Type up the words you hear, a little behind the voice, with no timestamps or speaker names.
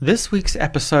This week's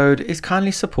episode is kindly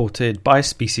supported by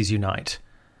Species Unite.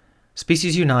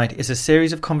 Species Unite is a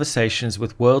series of conversations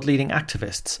with world-leading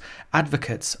activists,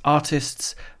 advocates,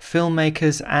 artists,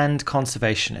 filmmakers and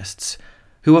conservationists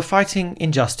who are fighting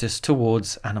injustice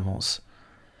towards animals.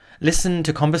 Listen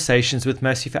to conversations with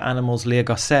Mercy for Animals' Leah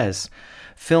Garces,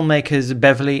 filmmakers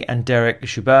Beverly and Derek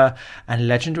Joubert, and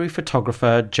legendary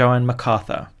photographer Joanne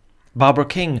McArthur, Barbara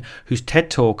King, whose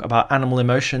TED Talk about animal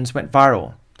emotions went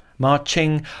viral, Ma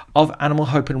Ching of Animal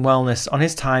Hope and Wellness on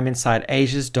his time inside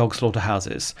Asia's dog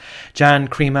slaughterhouses, Jan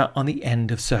Creamer on the end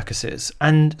of circuses,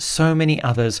 and so many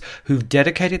others who've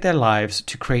dedicated their lives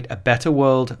to create a better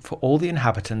world for all the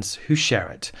inhabitants who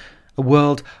share it, a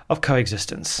world of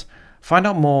coexistence. Find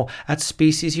out more at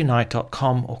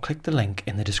speciesunite.com or click the link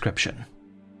in the description.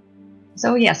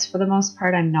 So yes, for the most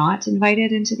part, I'm not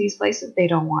invited into these places. They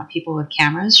don't want people with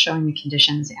cameras showing the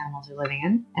conditions animals are living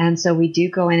in. And so we do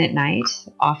go in at night,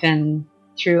 often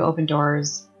through open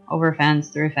doors, over a fence,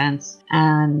 through a fence,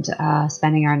 and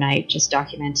spending our night just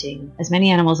documenting as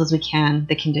many animals as we can,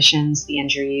 the conditions, the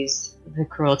injuries, the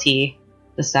cruelty,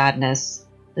 the sadness,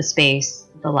 the space,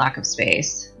 the lack of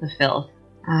space, the filth.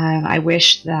 I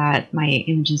wish that my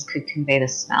images could convey the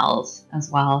smells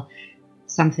as well.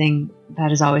 Something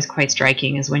that is always quite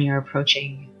striking is when you're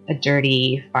approaching a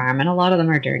dirty farm, and a lot of them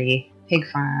are dirty. Pig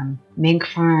farm, mink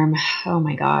farm, oh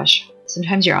my gosh.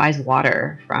 Sometimes your eyes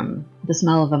water from the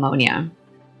smell of ammonia.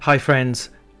 Hi friends,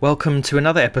 welcome to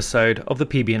another episode of the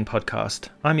PBN podcast.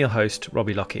 I'm your host,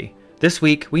 Robbie Lockie. This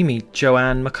week we meet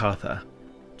Joanne McArthur.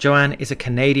 Joanne is a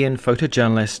Canadian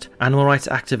photojournalist, animal rights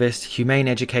activist, humane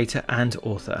educator and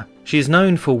author. She is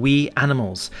known for We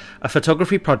Animals, a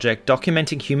photography project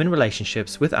documenting human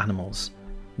relationships with animals.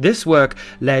 This work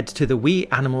led to the We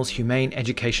Animals Humane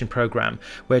Education Program,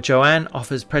 where Joanne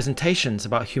offers presentations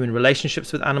about human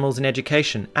relationships with animals in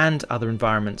education and other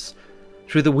environments.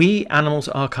 Through the We Animals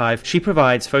archive, she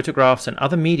provides photographs and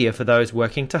other media for those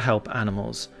working to help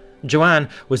animals. Joanne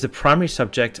was the primary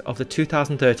subject of the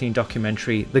 2013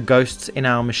 documentary The Ghosts in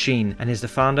Our Machine and is the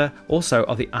founder also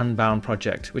of the Unbound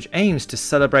Project, which aims to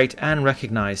celebrate and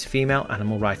recognise female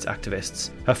animal rights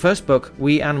activists. Her first book,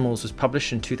 We Animals, was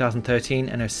published in 2013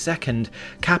 and her second,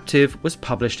 Captive, was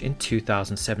published in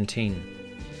 2017.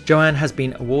 Joanne has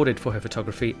been awarded for her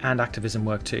photography and activism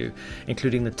work too,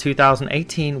 including the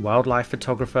 2018 Wildlife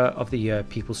Photographer of the Year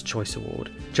People's Choice Award.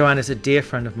 Joanne is a dear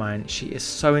friend of mine. She is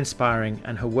so inspiring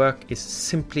and her work is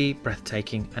simply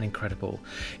breathtaking and incredible.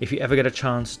 If you ever get a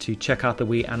chance to check out the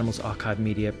We Animals archive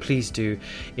media, please do.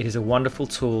 It is a wonderful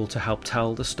tool to help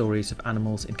tell the stories of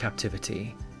animals in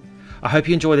captivity. I hope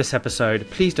you enjoy this episode.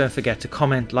 Please don't forget to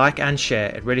comment, like and share.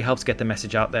 It really helps get the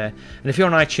message out there. And if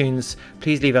you're on iTunes,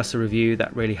 please leave us a review.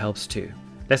 That really helps too.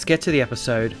 Let's get to the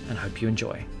episode and hope you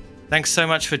enjoy. Thanks so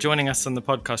much for joining us on the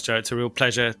podcast, Jo. It's a real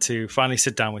pleasure to finally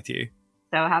sit down with you.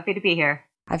 So happy to be here.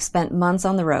 I've spent months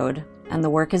on the road and the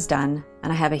work is done,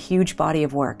 and I have a huge body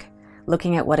of work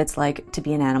looking at what it's like to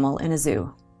be an animal in a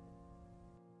zoo.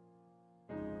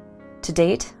 To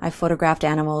date, I've photographed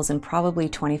animals in probably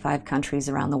 25 countries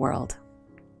around the world.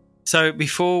 So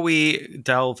before we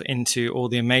delve into all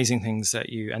the amazing things that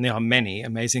you, and there are many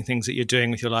amazing things that you're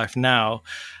doing with your life now,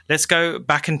 let's go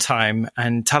back in time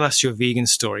and tell us your vegan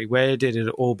story. Where did it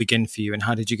all begin for you and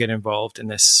how did you get involved in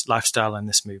this lifestyle and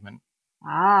this movement?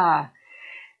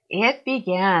 It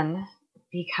began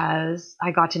because I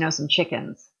got to know some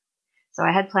chickens. So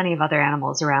I had plenty of other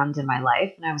animals around in my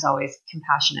life and I was always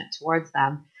compassionate towards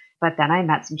them. But then I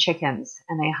met some chickens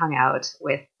and they hung out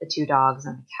with the two dogs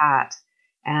and the cat.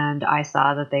 And I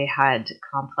saw that they had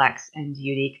complex and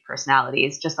unique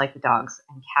personalities, just like the dogs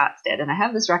and cats did. And I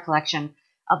have this recollection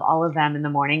of all of them in the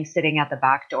morning sitting at the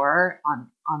back door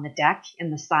on the deck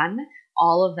in the sun,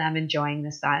 all of them enjoying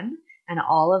the sun and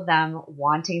all of them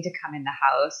wanting to come in the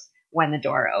house when the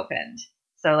door opened.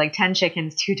 So like 10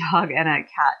 chickens, 2 dogs and a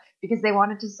cat, because they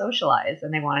wanted to socialize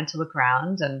and they wanted to look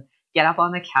around and get up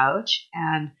on the couch.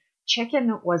 And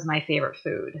chicken was my favorite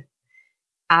food.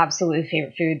 Absolutely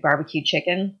favorite food, barbecue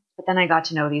chicken. But then I got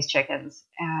to know these chickens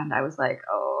and I was like,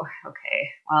 oh, okay,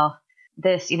 well,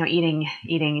 this,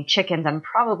 eating chickens and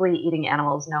probably eating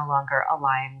animals no longer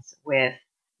aligns with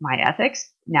my ethics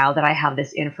now that I have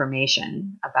this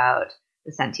information about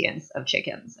the sentience of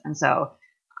chickens. And so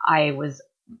I was,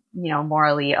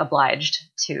 morally obliged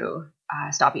to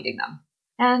stop eating them.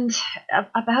 And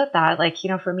about that,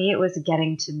 for me, it was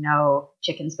getting to know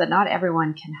chickens, but not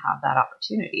everyone can have that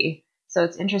opportunity. So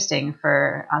it's interesting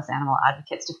for us animal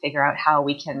advocates to figure out how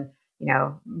we can,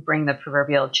 bring the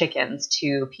proverbial chickens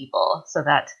to people so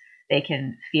that they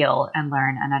can feel and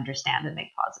learn and understand and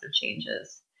make positive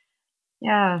changes.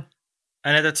 Yeah.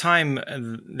 And at the time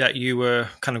that you were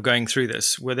kind of going through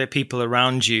this, were there people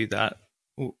around you that,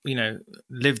 you know,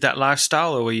 lived that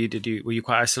lifestyle, or were you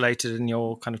quite isolated in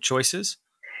your kind of choices?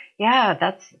 Yeah,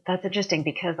 that's interesting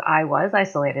because I was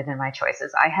isolated in my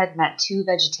choices. I had met two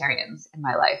vegetarians in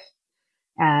my life,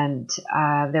 and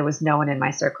there was no one in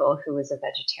my circle who was a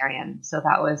vegetarian. So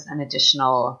that was an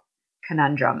additional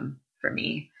conundrum for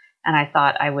me. And I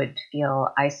thought I would feel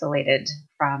isolated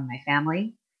from my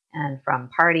family and from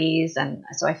parties. And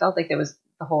so I felt like there was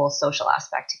the whole social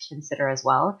aspect to consider as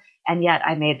well. And yet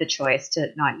I made the choice to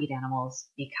not eat animals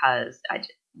because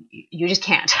you just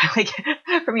can't. Like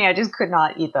for me, I just could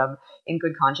not eat them in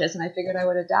good conscience. And I figured I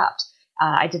would adapt.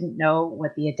 I didn't know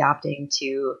what the adapting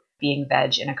to being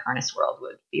veg in a carnivore world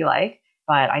would be like,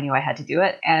 but I knew I had to do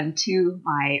it. And to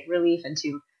my relief and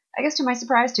I guess to my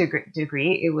surprise to a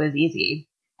degree, it was easy.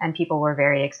 And people were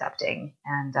very accepting.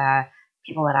 And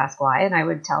people would ask why, and I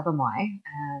would tell them why.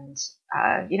 And,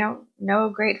 no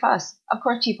great fuss. Of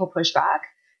course, people push back,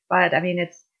 but I mean,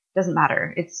 it doesn't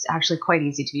matter. It's actually quite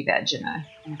easy to be veg in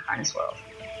a carnivore world.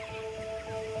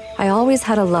 I always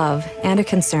had a love and a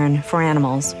concern for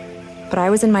animals, but I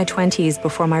was in my 20s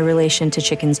before my relation to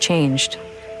chickens changed.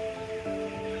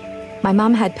 My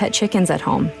mom had pet chickens at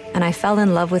home, and I fell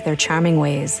in love with their charming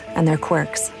ways and their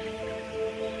quirks.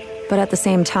 But at the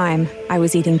same time, I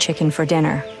was eating chicken for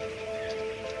dinner.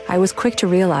 I was quick to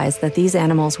realize that these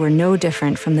animals were no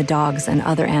different from the dogs and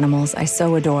other animals I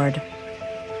so adored.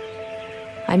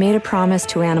 I made a promise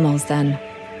to animals then,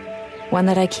 one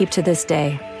that I keep to this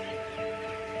day,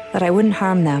 that I wouldn't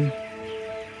harm them,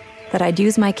 that I'd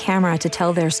use my camera to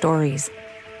tell their stories,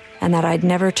 and that I'd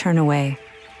never turn away.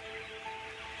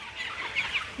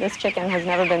 This chicken has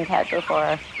never been pet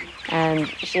before, and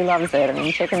she loves it. I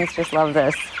mean, chickens just love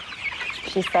this.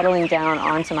 She's settling down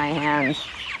onto my hand.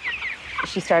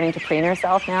 She's starting to preen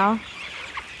herself now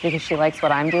because she likes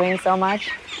what I'm doing so much.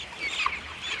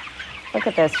 Look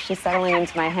at this. She's settling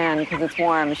into my hand because it's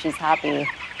warm. She's happy.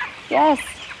 Yes,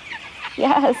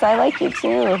 I like you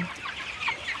too.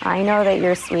 I know that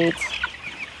you're sweet.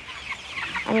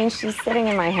 I mean, she's sitting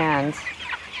in my hand.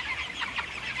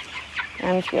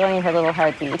 I'm feeling her little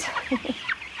heartbeat.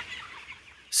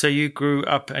 So you grew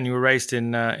up and you were raised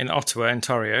in Ottawa,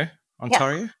 Ontario?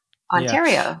 Yes.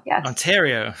 Ontario, yes.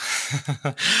 Ontario.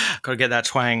 Got to get that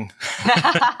twang.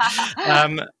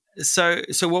 So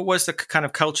what was the kind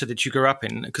of culture that you grew up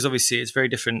in? Because obviously it's very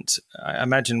different. I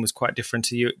imagine was quite different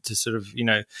to you, to sort of,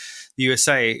 the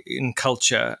USA in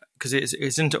culture. Because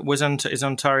is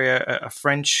Ontario a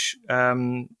French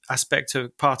aspect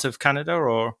of part of Canada,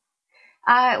 or?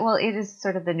 Well, it is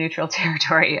sort of the neutral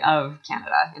territory of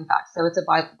Canada, in fact. So it's a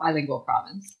bilingual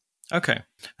province. Okay.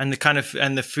 And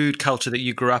the food culture that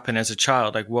you grew up in as a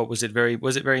child, like what was it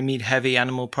very meat heavy,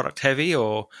 animal product heavy,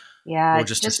 or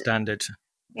just a standard?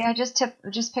 Yeah, just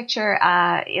picture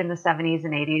in the 70s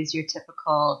and 80s your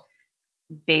typical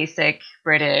basic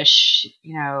British,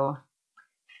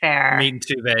 fare. Meat and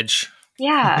two veg.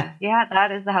 Yeah,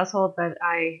 that is the household that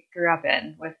I grew up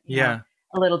in with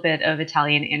a little bit of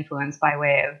Italian influence by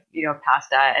way of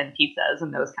pasta and pizzas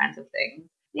and those kinds of things.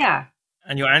 Yeah.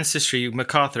 And your ancestry,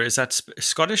 McArthur, is that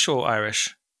Scottish or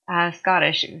Irish?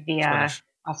 Scottish via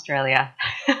Australia.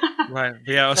 Right,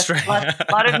 via Australia.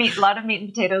 A lot of meat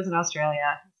and potatoes in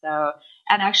Australia. So,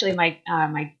 and actually, my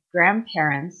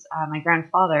grandparents, my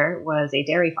grandfather was a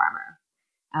dairy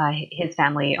farmer. His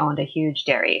family owned a huge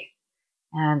dairy,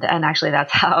 and actually,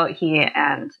 that's how he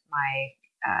and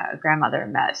my grandmother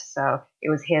met. So it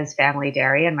was his family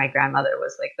dairy, and my grandmother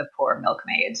was like the poor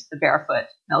milkmaid, the barefoot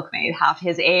milkmaid, half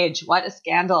his age. What a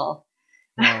scandal!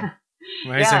 Wow.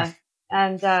 Amazing. Yeah.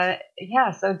 And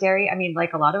so dairy, I mean,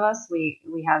 like a lot of us,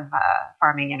 we have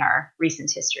farming in our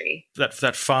recent history.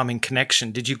 That farming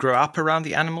connection, did you grow up around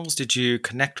the animals? Did you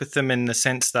connect with them in the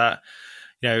sense that,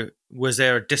 was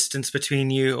there a distance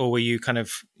between you, or were you kind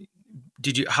of,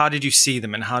 how did you see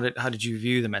them, and how did you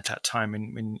view them at that time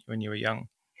when you were young?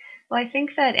 Well, I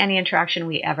think that any interaction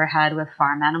we ever had with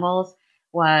farm animals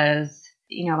was,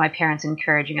 my parents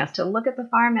encouraging us to look at the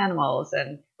farm animals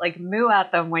and like moo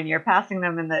at them when you're passing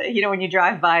them in the, when you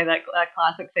drive by, that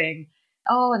classic thing.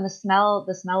 Oh, and the smell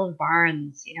of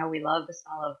barns. We love the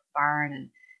smell of barn and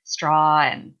straw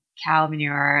and cow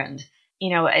manure and,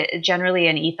 generally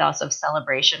an ethos of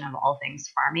celebration of all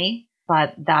things farmy.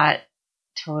 But that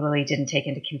totally didn't take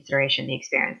into consideration the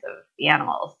experience of the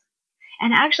animals.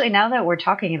 And actually, now that we're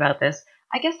talking about this,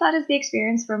 I guess that is the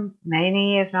experience for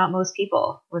many, if not most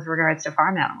people, with regards to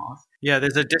farm animals. Yeah,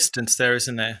 there's a distance there,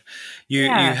 isn't there? You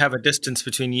have a distance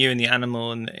between you and the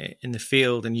animal in the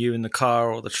field, and you in the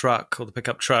car or the truck or the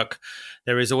pickup truck.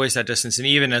 There is always that distance. And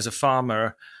even as a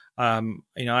farmer,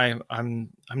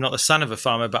 I'm not the son of a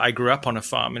farmer, but I grew up on a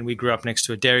farm, and we grew up next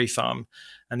to a dairy farm,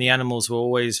 and the animals were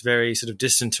always very sort of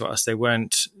distant to us. They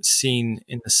weren't seen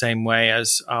in the same way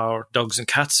as our dogs and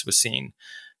cats were seen.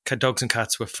 Dogs and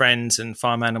cats were friends, and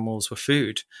farm animals were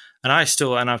food. And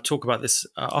I've talked about this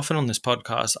often on this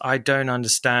podcast, I don't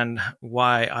understand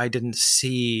why I didn't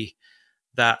see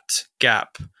that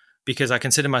gap, because I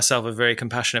consider myself a very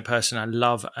compassionate person. I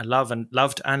loved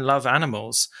and love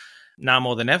animals now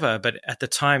more than ever. But at the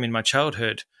time in my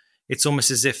childhood, it's almost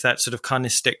as if that sort of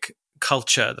carnistic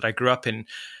culture that I grew up in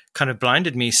kind of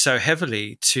blinded me so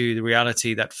heavily to the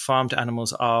reality that farmed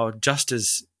animals are just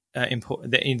as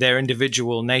important. Their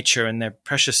individual nature and their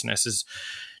preciousness is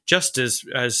just as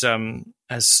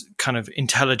kind of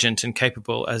intelligent and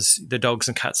capable as the dogs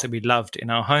and cats that we loved in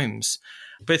our homes.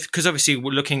 But because obviously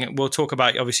we'll talk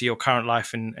about obviously your current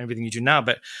life and everything you do now,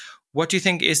 but what do you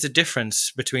think is the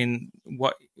difference between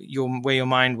where your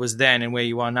mind was then and where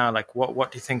you are now? Like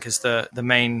what do you think is the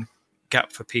main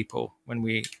gap for people when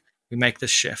we make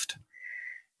this shift?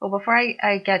 Well, before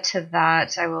I get to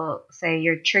that, I will say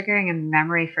you're triggering a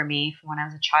memory for me from when I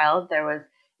was a child. There was,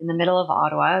 in the middle of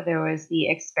Ottawa, there was the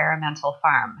experimental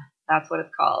farm. That's what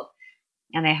it's called.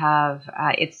 And they have,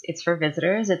 it's for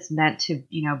visitors. It's meant to,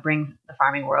 bring the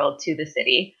farming world to the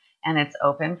city. And it's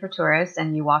open for tourists.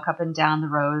 And you walk up and down the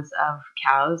rows of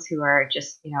cows who are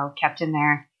just, kept in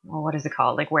their, well, what is it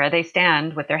called? Like where they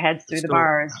stand with their heads through the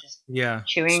bars, just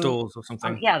chewing. Stalls or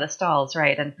something. The stalls,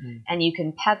 right. And you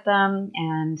can pet them.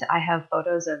 And I have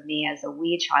photos of me as a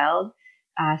wee child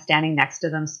standing next to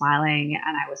them, smiling.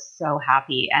 And I was so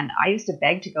happy. And I used to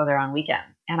beg to go there on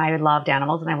weekends. And I loved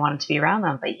animals and I wanted to be around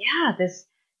them. But yeah, this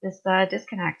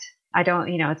disconnect. I don't,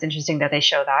 it's interesting that they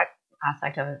show that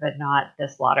aspect of it, but not the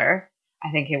slaughter.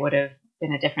 I think it would have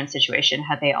been a different situation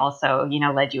had they also,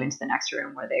 led you into the next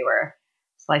room where they were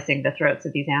slicing the throats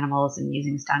of these animals and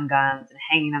using stun guns and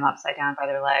hanging them upside down by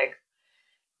their legs.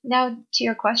 Now, to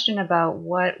your question about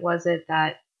what was it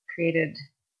that created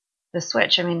the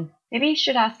switch, I mean, maybe you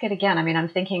should ask it again. I mean, I'm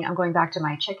going back to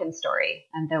my chicken story,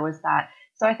 and there was that.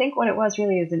 So I think what it was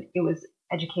really it was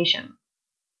education.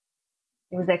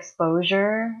 It was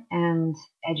exposure and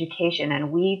education,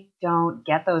 and we don't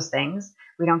get those things.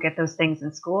 We don't get those things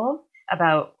in school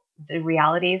about the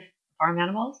reality of farm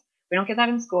animals. We don't get that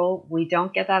in school. We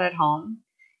don't get that at home.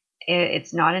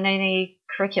 It's not in any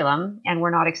curriculum, and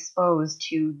we're not exposed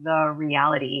to the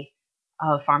reality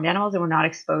of farmed animals, and we're not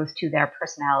exposed to their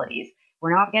personalities.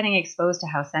 We're not getting exposed to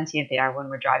how sentient they are when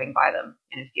we're driving by them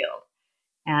in a field.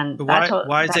 And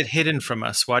why is it hidden from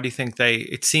us? Why do you think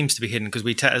it seems to be hidden? Because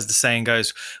as the saying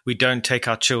goes, we don't take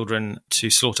our children to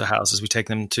slaughterhouses. We take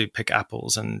them to pick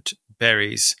apples and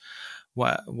berries.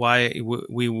 Why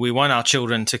we want our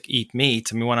children to eat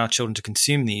meat, and we want our children to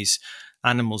consume these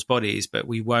animals' bodies, but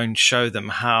we won't show them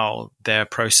how they're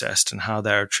processed and how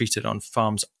they're treated on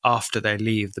farms after they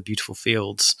leave the beautiful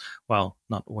fields. Well,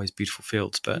 not always beautiful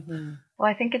fields, but... Mm-hmm. Well,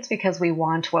 I think it's because we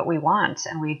want what we want,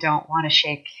 and we don't want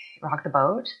to rock the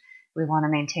boat. We want to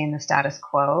maintain the status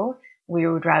quo. We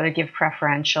would rather give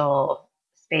preferential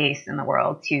space in the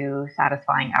world to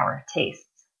satisfying our tastes.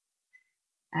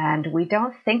 And we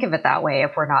don't think of it that way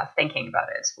if we're not thinking about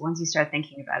it. But once you start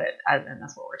thinking about it, and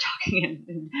that's what we're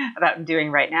talking about and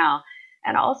doing right now.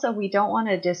 And also, we don't want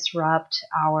to disrupt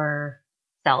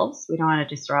ourselves. We don't want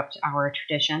to disrupt our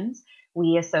traditions.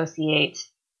 We associate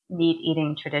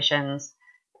meat-eating traditions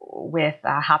with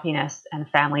happiness and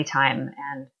family time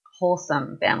and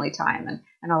wholesome family time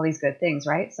and all these good things,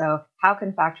 right? So how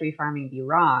can factory farming be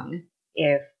wrong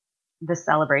if the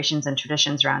celebrations and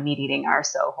traditions around meat eating are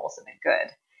so wholesome and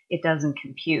good? It doesn't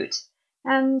compute.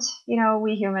 And,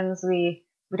 we humans, we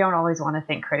don't always want to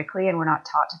think critically, and we're not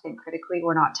taught to think critically.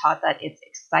 We're not taught that it's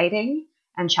exciting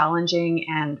and challenging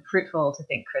and fruitful to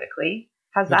think critically.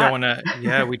 How's that? Don't want to,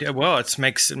 yeah, we do. Well, it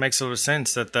makes a lot of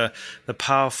sense that the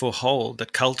powerful hold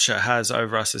that culture has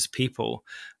over us as people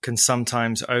can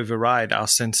sometimes override our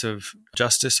sense of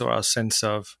justice or our sense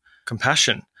of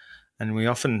compassion. And we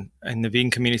often, in the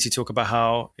vegan community, talk about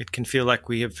how it can feel like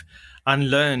we have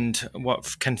unlearned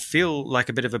what can feel like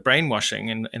a bit of a brainwashing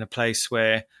in a place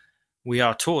where we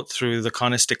are taught through the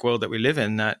carnistic world that we live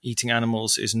in that eating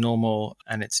animals is normal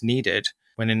and it's needed,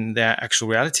 when in their actual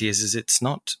reality is it's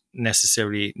not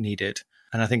necessarily needed.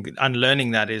 And I think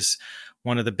unlearning that is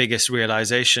one of the biggest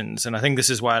realizations. And I think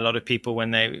this is why a lot of people, when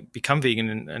they become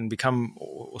vegan and become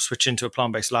or switch into a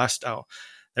plant-based lifestyle,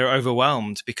 they're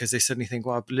overwhelmed because they suddenly think,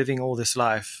 well, I'm living all this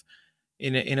life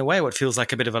in a way what feels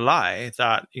like a bit of a lie,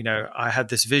 that, I had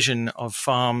this vision of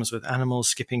farms with animals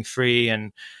skipping free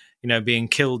and, being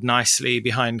killed nicely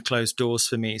behind closed doors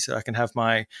for me so I can have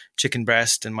my chicken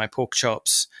breast and my pork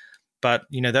chops. But,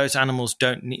 those animals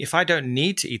if I don't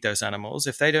need to eat those animals,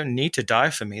 if they don't need to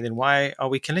die for me, then why are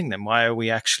we killing them? Why are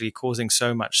we actually causing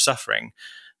so much suffering?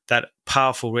 That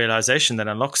powerful realization that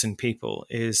unlocks in people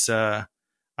is, I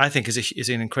think, is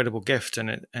an incredible gift. And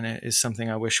it is something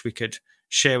I wish we could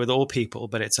share with all people,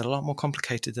 but it's a lot more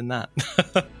complicated than that.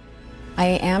 I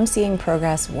am seeing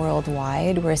progress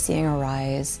worldwide. We're seeing a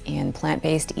rise in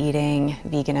plant-based eating,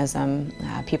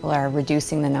 veganism. People are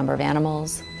reducing the number of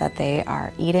animals that they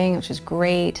are eating, which is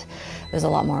great. There's a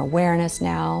lot more awareness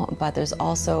now, but there's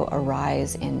also a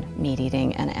rise in meat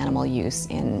eating and animal use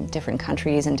in different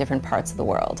countries and different parts of the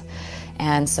world.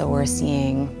 And so we're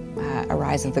seeing a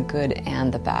rise of the good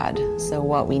and the bad. So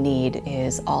what we need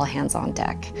is all hands on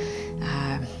deck.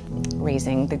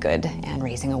 Raising the good and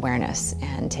raising awareness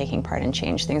and taking part in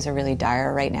change. Things are really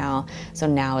dire right now, so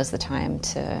now is the time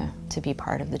to be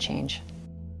part of the change.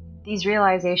 These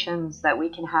realizations that we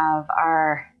can have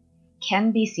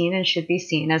can be seen and should be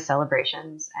seen as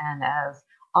celebrations and as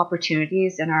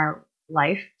opportunities in our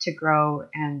life to grow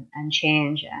and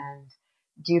change and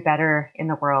do better in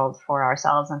the world for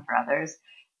ourselves and for others.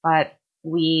 But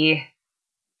we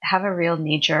have a real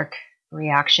knee-jerk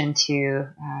reaction to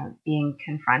being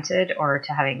confronted or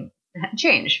to having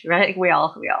change, right? We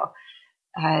all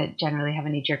generally have a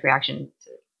knee-jerk reaction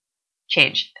to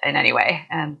change in any way,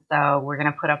 and so we're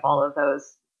going to put up all of those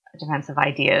defensive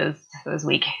ideas, those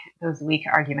weak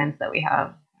arguments that we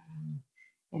have,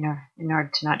 in order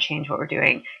to not change what we're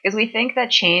doing, because we think that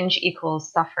change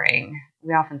equals suffering.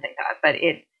 We often think that, but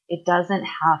it doesn't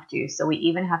have to. So we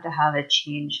even have to have a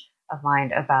change of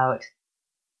mind about.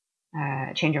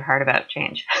 Change of heart about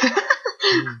change.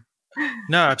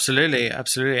 No, absolutely,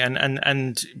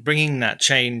 and bringing that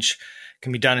change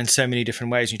can be done in so many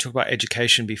different ways. You talk about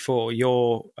education before.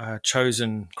 Your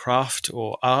chosen craft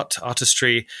or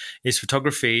artistry is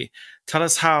photography. Tell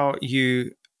us how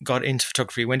you got into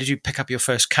photography. When did you pick up your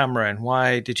first camera, and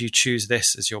why did you choose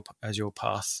this as your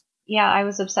path? Yeah, I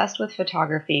was obsessed with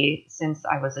photography since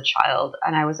I was a child,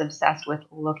 and I was obsessed with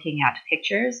looking at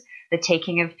pictures, the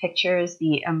taking of pictures,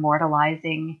 the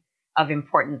immortalizing of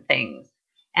important things.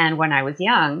 And when I was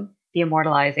young, the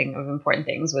immortalizing of important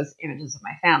things was images of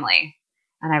my family.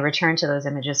 And I returned to those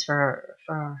images for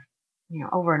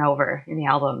over and over in the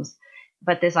albums.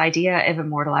 But this idea of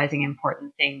immortalizing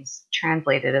important things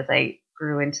translated as I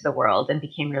grew into the world and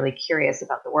became really curious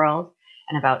about the world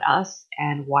and about us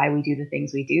and why we do the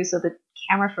things we do. So the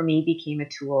camera for me became a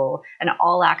tool, an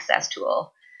all-access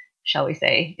tool, shall we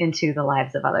say, into the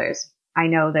lives of others. I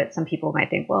know that some people might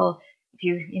think, well, if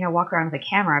you walk around with a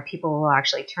camera, people will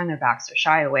actually turn their backs or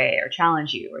shy away or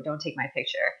challenge you or don't take my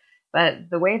picture. But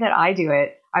the way that I do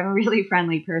it, I'm a really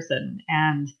friendly person.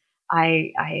 And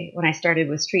I when I started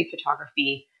with street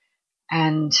photography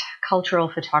and cultural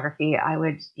photography, I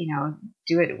would,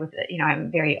 do it with,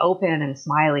 I'm very open and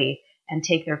smiley and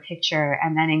take their picture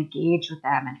and then engage with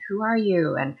them. And who are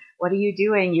you? And what are you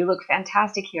doing? You look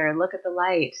fantastic here. Look at the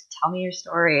light. Tell me your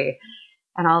story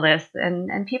and all this.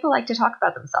 And people like to talk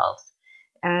about themselves.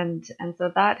 And so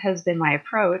that has been my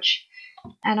approach.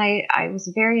 And I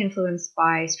was very influenced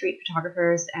by street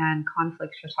photographers and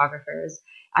conflict photographers.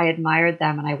 I admired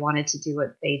them and I wanted to do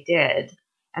what they did.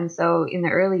 And so in the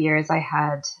early years, I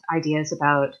had ideas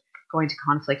about going to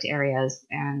conflict areas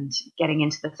and getting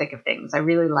into the thick of things. I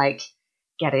really like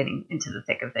getting into the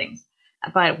thick of things.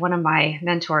 But one of my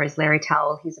mentors, Larry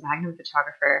Towell, he's a Magnum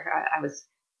photographer. I was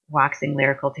waxing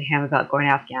lyrical to him about going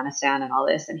to Afghanistan and all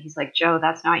this. And he's like, Joe,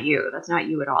 that's not you. That's not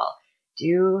you at all.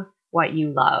 Do what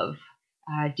you love.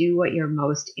 Do what you're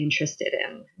most interested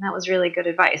in. And that was really good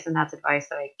advice. And that's advice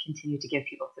that I continue to give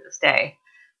people to this day.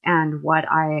 And what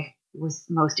I was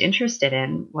most interested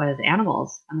in was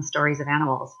animals and the stories of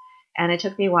animals. And it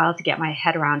took me a while to get my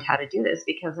head around how to do this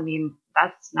because,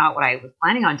 that's not what I was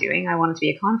planning on doing. I wanted to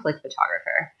be a conflict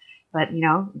photographer. But,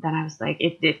 then I was like,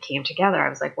 it came together. I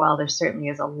was like, well, there certainly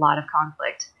is a lot of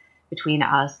conflict between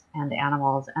us and the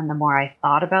animals. And the more I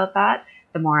thought about that,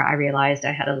 the more I realized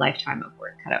I had a lifetime of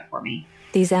work cut out for me.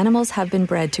 These animals have been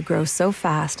bred to grow so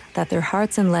fast that their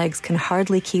hearts and legs can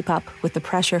hardly keep up with the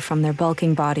pressure from their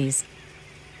bulking bodies.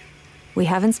 We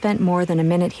haven't spent more than a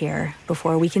minute here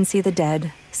before we can see the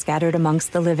dead scattered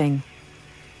amongst the living.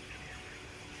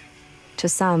 To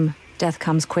some, death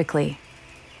comes quickly.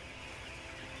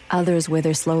 Others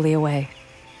wither slowly away.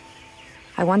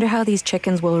 I wonder how these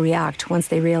chickens will react once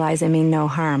they realize I mean no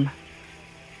harm.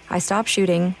 I stop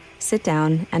shooting, sit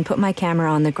down, and put my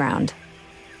camera on the ground.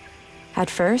 At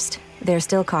first, they're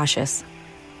still cautious,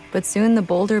 but soon the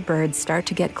bolder birds start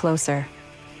to get closer.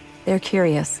 They're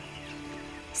curious.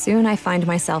 Soon I find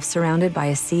myself surrounded by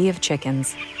a sea of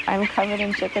chickens. I'm covered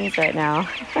in chickens right now.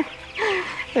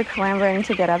 They're clamoring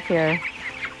to get up here.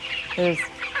 There's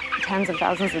tens of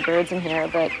thousands of birds in here,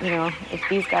 but, if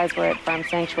these guys were at Farm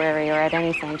Sanctuary or at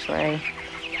any sanctuary,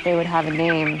 they would have a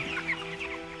name.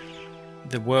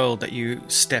 The world that you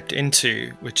stepped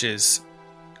into, which is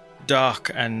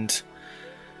dark and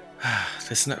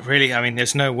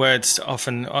there's no words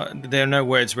often. There are no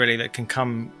words really that can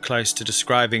come close to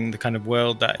describing the kind of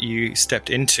world that you stepped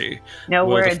into. No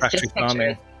world words, of factory just farming.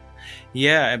 pictures.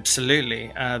 Yeah,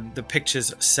 absolutely. The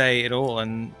pictures say it all,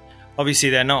 and obviously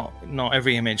they're not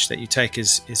every image that you take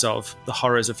is of the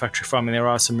horrors of factory farming. There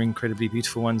are some incredibly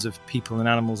beautiful ones of people and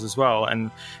animals as well.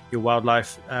 And your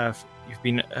wildlife, you've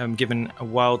been given a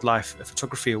wildlife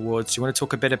photography awards. Do you want to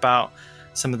talk a bit about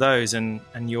some of those and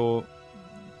your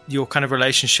kind of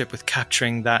relationship with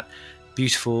capturing that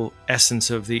beautiful essence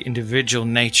of the individual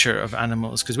nature of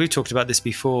animals? Because we've talked about this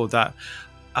before, that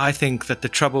I think that the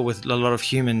trouble with a lot of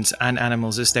humans and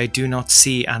animals is they do not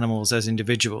see animals as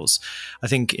individuals. I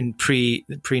think in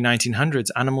pre-1900s,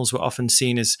 animals were often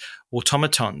seen as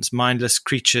automatons, mindless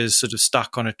creatures sort of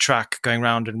stuck on a track, going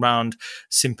round and round,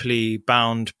 simply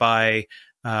bound by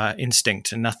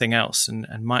instinct and nothing else,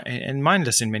 and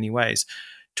mindless in many ways.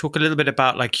 Talk a little bit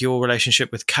about like your relationship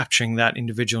with capturing that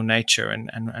individual nature and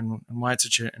why it's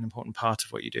such an important part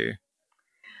of what you do.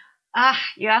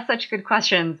 You ask such good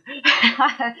questions.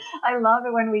 I love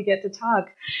it when we get to talk.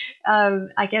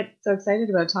 I get so excited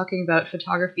about talking about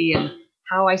photography and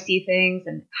how I see things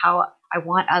and how I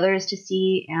want others to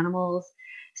see animals.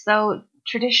 So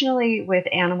traditionally with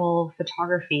animal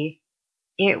photography,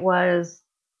 it was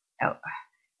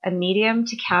a medium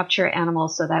to capture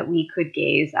animals so that we could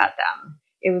gaze at them.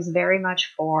 It was very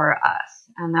much for us.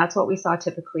 And that's what we saw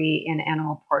typically in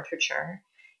animal portraiture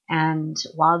and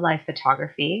wildlife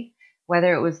photography,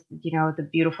 whether it was, the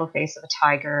beautiful face of a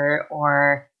tiger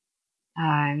or,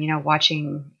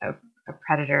 watching a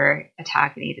predator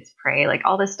attack and eat its prey. Like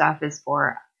all this stuff is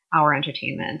for our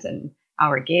entertainment and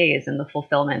our gaze and the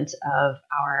fulfillment of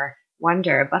our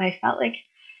wonder. But I felt like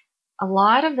a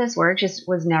lot of this work just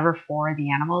was never for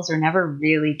the animals or never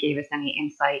really gave us any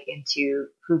insight into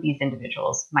who these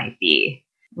individuals might be.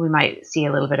 We might see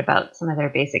a little bit about some of their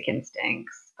basic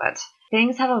instincts, but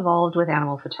things have evolved with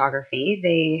animal photography.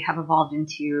 They have evolved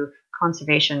into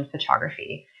conservation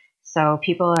photography. So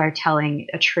people are telling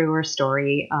a truer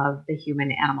story of the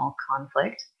human-animal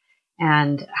conflict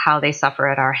and how they suffer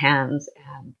at our hands.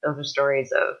 And those are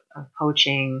stories of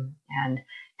poaching and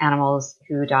animals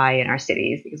who die in our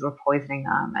cities because we're poisoning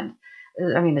them.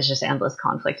 And there's just endless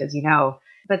conflict, as you know.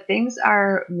 But things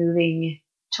are moving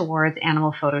towards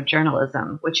animal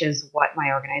photojournalism, which is what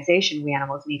my organization, We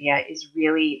Animals Media, is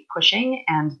really pushing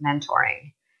and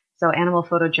mentoring. So animal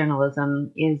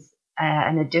photojournalism is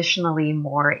an additionally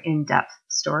more in-depth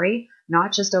story,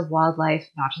 not just of wildlife,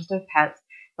 not just of pets,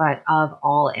 but of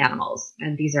all animals.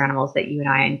 And these are animals that you and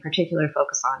I in particular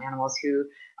focus on, animals who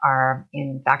are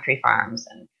in factory farms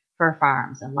and fur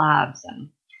farms and labs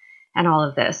and all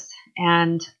of this.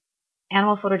 And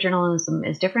animal photojournalism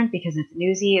is different because it's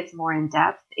newsy, it's more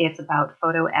in-depth, it's about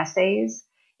photo essays,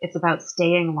 it's about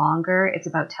staying longer, it's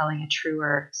about telling a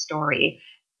truer story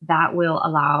that will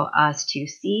allow us to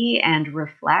see and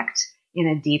reflect in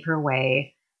a deeper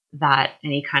way that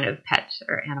any kind of pet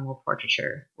or animal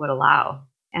portraiture would allow.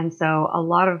 And so a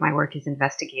lot of my work is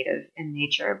investigative in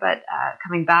nature, but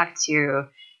coming back to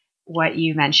what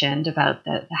you mentioned about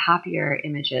the happier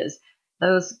images,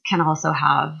 those can also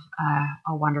have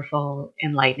a wonderful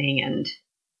enlightening and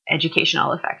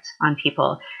educational effect on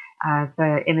people.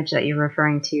 The image that you're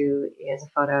referring to is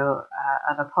a photo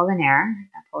of Apollinaire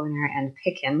and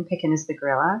Picken. Picken is the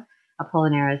gorilla,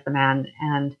 Apollinaire is the man,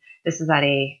 and this is at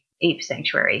a ape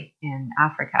sanctuary in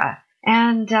Africa.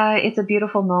 And it's a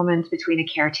beautiful moment between a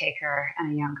caretaker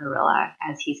and a young gorilla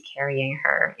as he's carrying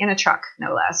her in a truck,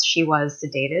 no less. She was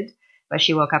sedated, but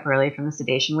she woke up early from the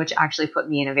sedation, which actually put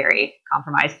me in a very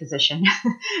compromised position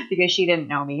because she didn't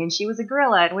know me and she was a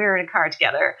gorilla and we were in a car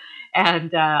together.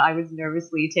 And I was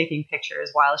nervously taking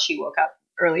pictures while she woke up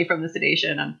early from the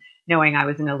sedation and knowing I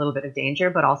was in a little bit of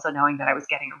danger, but also knowing that I was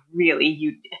getting a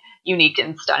really unique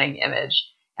and stunning image.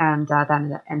 And that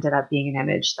ended up being an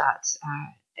image that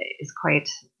is quite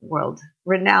world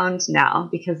renowned now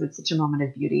because it's such a moment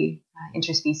of beauty,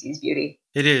 interspecies beauty.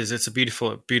 It is. It's a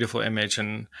beautiful, beautiful image.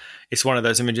 And it's one of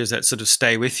those images that sort of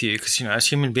stay with you because, as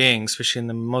human beings, especially in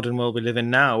the modern world we live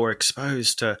in now, we're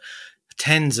exposed to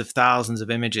tens of thousands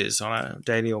of images on a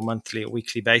daily or monthly or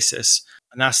weekly basis.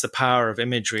 And that's the power of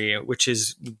imagery, which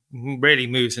is really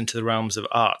moves into the realms of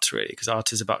art, really, because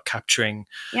art is about capturing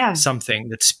something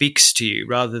that speaks to you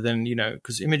rather than,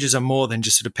 because images are more than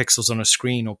just sort of pixels on a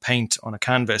screen or paint on a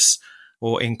canvas.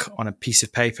 or ink on a piece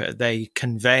of paper, they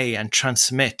convey and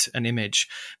transmit an image.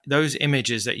 Those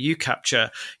images that you capture,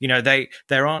 they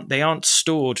aren't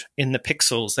stored in the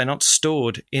pixels. They're not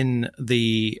stored in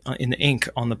the ink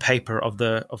on the paper of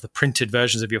the printed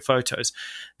versions of your photos.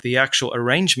 The actual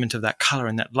arrangement of that color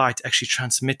and that light actually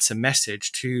transmits a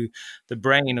message to the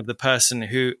brain of the person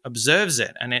who observes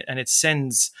it, and it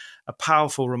sends a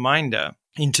powerful reminder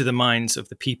into the minds of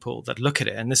the people that look at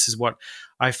it. And this is what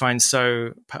I find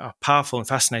so powerful and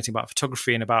fascinating about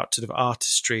photography and about sort of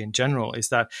artistry in general, is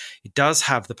that it does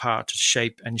have the power to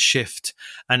shape and shift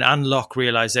and unlock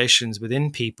realizations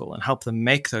within people and help them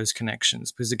make those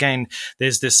connections. Because again,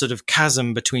 there's this sort of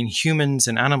chasm between humans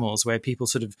and animals where people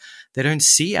they don't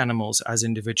see animals as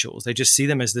individuals. They just see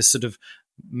them as this sort of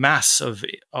mass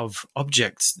of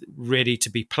objects ready to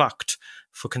be plucked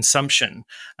for consumption.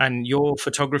 And your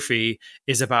photography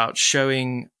is about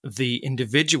showing the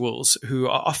individuals who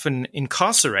are often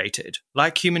incarcerated,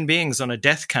 like human beings on a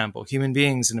death camp or human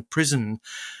beings in a prison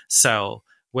cell,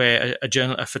 where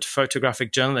a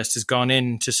photographic journalist has gone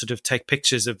in to sort of take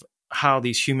pictures of how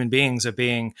these human beings are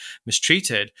being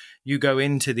mistreated. You go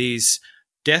into these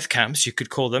death camps, you could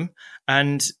call them,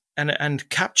 and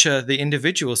capture the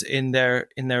individuals in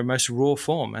their most raw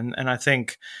form. And I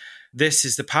think this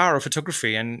is the power of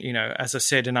photography. And, as I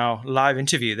said in our live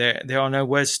interview, there are no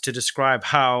words to describe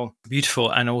how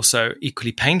beautiful and also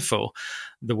equally painful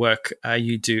the work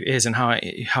you do is, and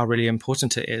how really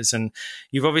important it is. And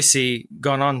you've obviously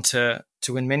gone on to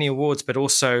win many awards, but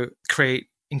also create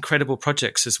incredible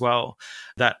projects as well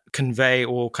that convey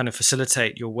or kind of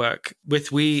facilitate your work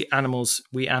with We Animals,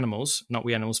 not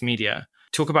We Animals Media.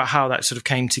 Talk about how that sort of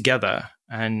came together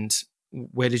and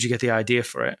where did you get the idea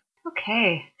for it?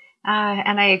 Okay.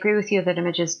 And I agree with you that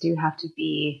images do have to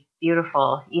be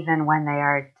beautiful, even when they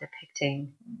are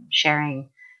sharing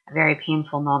a very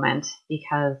painful moment,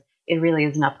 because it really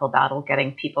is an uphill battle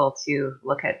getting people to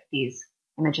look at these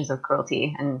images of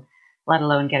cruelty, and let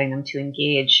alone getting them to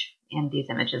engage in these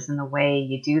images. And the way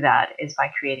you do that is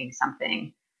by creating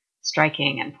something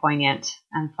striking and poignant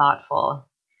and thoughtful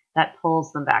that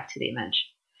pulls them back to the image.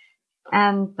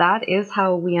 And that is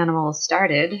how We Animals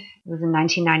started. It was in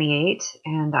 1998,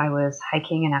 and I was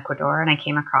hiking in Ecuador, and I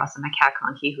came across a macaque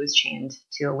monkey who was chained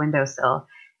to a windowsill.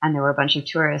 And there were a bunch of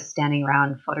tourists standing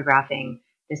around photographing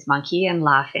this monkey and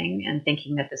laughing and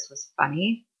thinking that this was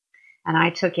funny. And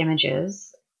I took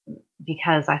images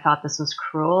because I thought this was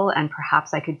cruel, and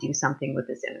perhaps I could do something with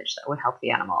this image that would help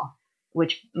the animal,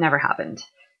 which never happened.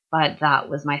 But that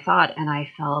was my thought, and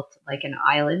I felt like an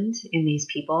island in these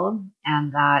people,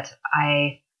 and that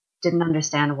I didn't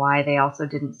understand why they also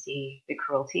didn't see the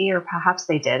cruelty, or perhaps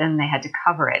they did, and they had to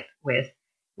cover it with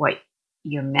what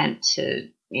you're meant to,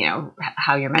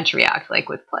 how you're meant to react, like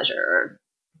with pleasure or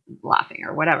laughing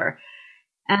or whatever.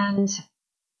 And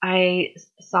I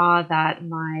saw that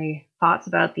my thoughts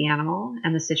about the animal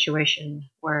and the situation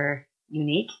were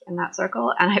unique in that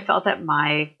circle, and I felt that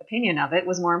my opinion of it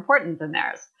was more important than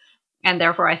theirs. And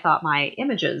therefore, I thought my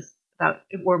images that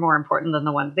were more important than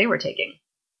the ones they were taking.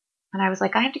 And I was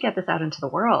like, I have to get this out into the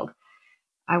world.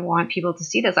 I want people to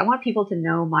see this. I want people to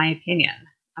know my opinion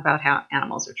about how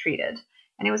animals are treated.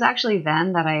 And it was actually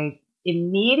then that I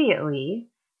immediately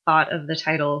thought of the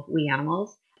title We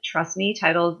Animals. Trust me,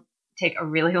 titles take a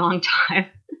really long time.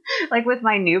 Like with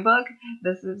my new book,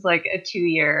 this is like a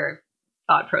 2-year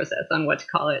thought process on what to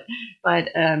call it. But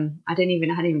I hadn't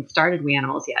even started We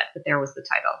Animals yet, but there was the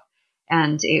title.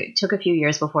 And it took a few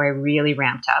years before I really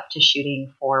ramped up to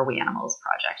shooting for We Animals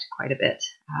project quite a bit.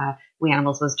 We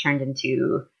Animals was turned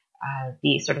into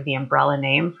the umbrella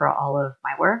name for all of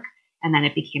my work. And then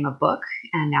it became a book,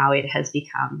 and now it has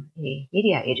become a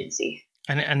media agency.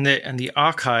 And the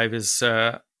archive is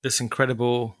this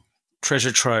incredible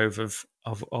treasure trove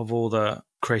of all the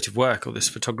creative work, or this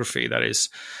photography that is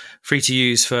free to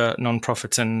use for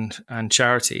nonprofits and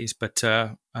charities, but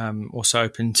also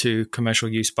open to commercial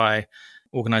use by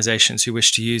organizations who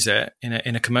wish to use it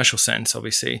in a commercial sense,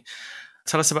 obviously.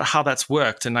 Tell us about how that's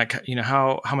worked, and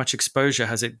how much exposure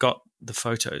has it got the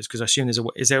photos? Because I assume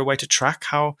is there a way to track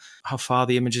how far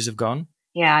the images have gone?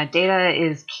 Yeah, data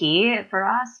is key for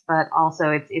us, but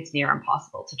also it's near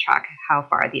impossible to track how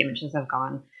far the images have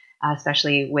gone,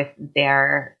 especially with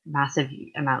their massive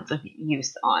amounts of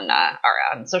use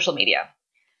on social media.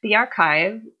 The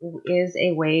archive is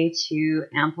a way to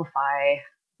amplify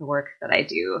the work that I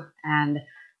do. And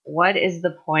what is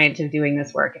the point of doing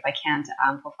this work if I can't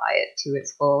amplify it to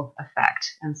its full effect?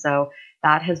 And so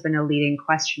that has been a leading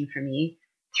question for me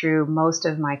through most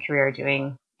of my career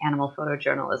doing animal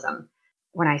photojournalism.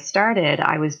 when I started,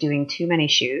 I was doing too many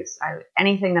shoots.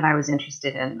 Anything that I was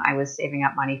interested in, I was saving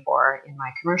up money for in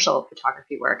my commercial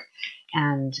photography work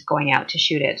and going out to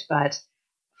shoot it. But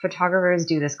photographers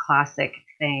do this classic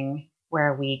thing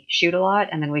where we shoot a lot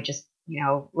and then we just,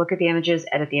 look at the images,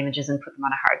 edit the images, and put them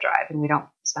on a hard drive. And we don't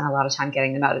spend a lot of time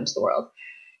getting them out into the world.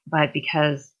 But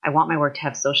because I want my work to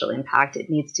have social impact, it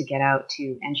needs to get out to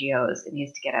NGOs. It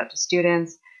needs to get out to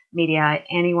students, media,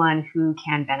 anyone who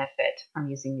can benefit from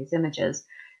using these images.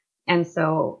 And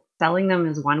so selling them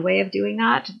is one way of doing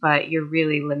that, but you're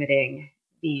really limiting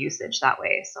the usage that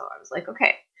way. So I was like,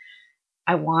 okay,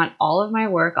 I want all of my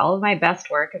work, all of my best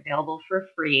work available for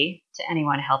free to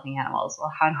anyone helping animals.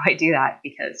 Well, how do I do that?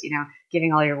 Because,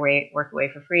 giving all your work away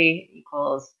for free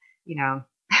equals,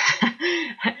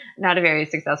 not a very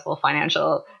successful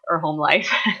financial or home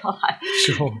life.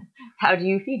 Sure. How do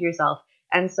you feed yourself?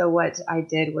 And so what I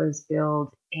did was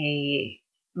build a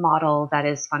model that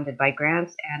is funded by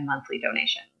grants and monthly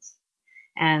donations.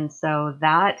 And so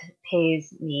that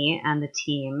pays me and the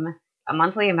team a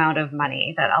monthly amount of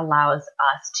money that allows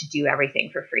us to do everything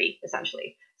for free,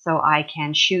 essentially. So I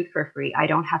can shoot for free. I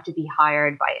don't have to be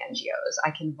hired by NGOs.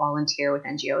 I can volunteer with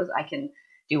NGOs. I can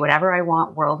do whatever I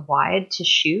want worldwide to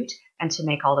shoot and to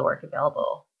make all the work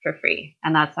available for free.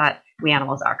 And that's at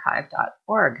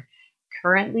weanimalsarchive.org.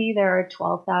 Currently, there are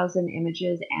 12,000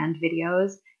 images and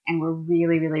videos, and we're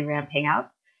really, really ramping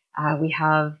up. We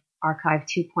have Archive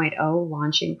 2.0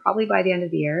 launching probably by the end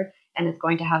of the year, and it's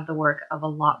going to have the work of a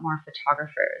lot more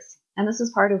photographers. And this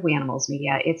is part of We Animals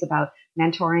Media. It's about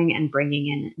mentoring and bringing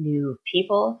in new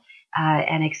people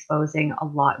and exposing a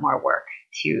lot more work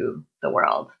to the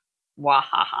world.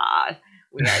 Wahaha.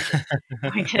 We are just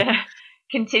going to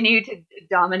continue to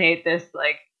dominate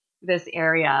this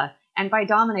area. And by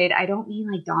dominate, I don't mean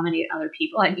dominate other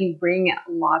people. I mean bring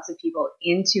lots of people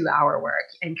into our work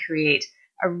and create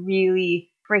a really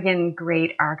friggin'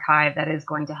 great archive that is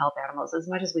going to help animals as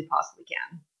much as we possibly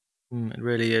can. It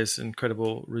really is an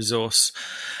incredible resource.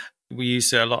 We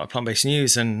use a lot of plant-based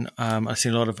news, and I've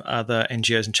seen a lot of other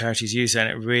NGOs and charities use it, and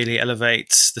it really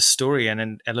elevates the story and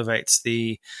it elevates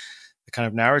the kind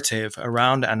of narrative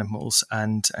around animals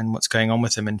and what's going on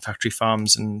with them in factory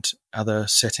farms and other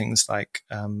settings like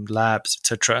labs,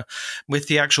 etc. With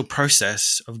the actual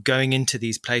process of going into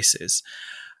these places,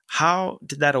 how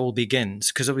did that all begin?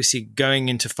 Because obviously going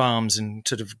into farms and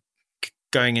sort of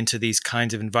going into these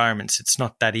kinds of environments, it's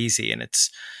not that easy. And it's,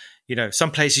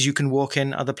 some places you can walk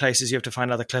in, other places you have to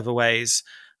find other clever ways,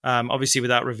 obviously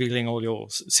without revealing all your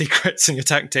secrets and your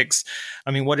tactics.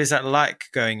 I mean, what is that like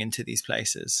going into these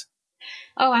places?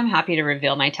 Oh, I'm happy to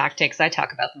reveal my tactics. I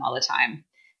talk about them all the time.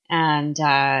 And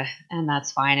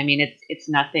that's fine. I mean, it's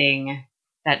nothing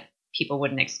that people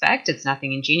wouldn't expect. It's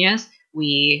nothing ingenious.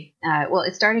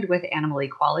 It started with animal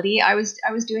equality. I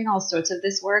was doing all sorts of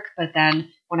this work, but then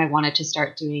when I wanted to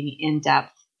start doing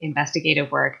in-depth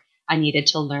investigative work, I needed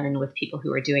to learn with people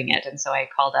who were doing it. And so I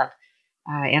called up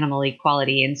animal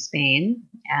equality in Spain,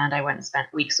 and I went and spent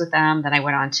weeks with them. Then I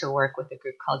went on to work with a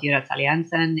group called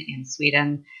Djurrättsalliansen in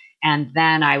Sweden. And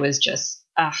then I was just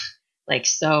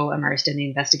so immersed in the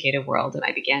investigative world, and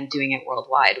I began doing it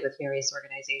worldwide with various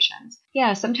organizations.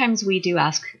 Yeah, sometimes we do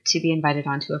ask to be invited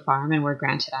onto a farm and we're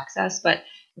granted access, but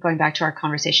going back to our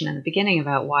conversation in the beginning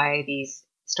about why these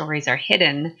stories are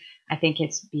hidden, I think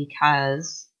it's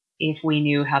because if we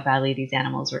knew how badly these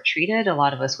animals were treated, a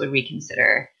lot of us would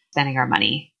reconsider spending our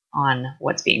money on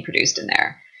what's being produced in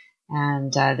there.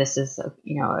 And this is a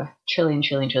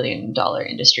trillion dollar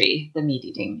industry, the meat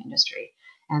eating industry.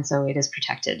 And so it is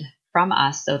protected from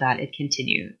us so that it can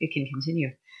continue.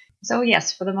 So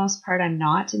yes, for the most part, I'm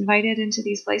not invited into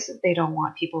these places. They don't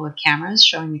want people with cameras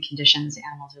showing the conditions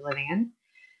animals are living in.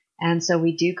 And so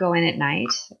we do go in at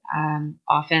night,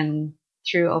 often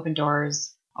through open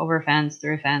doors, over a fence,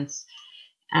 through a fence,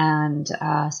 and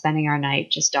spending our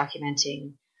night just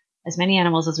documenting as many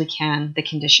animals as we can, the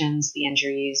conditions, the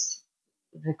injuries,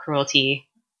 the cruelty,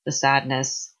 the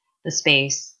sadness, the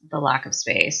space, the lack of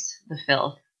space, the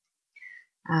filth.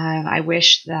 I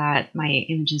wish that my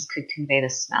images could convey the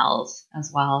smells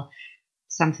as well.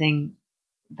 Something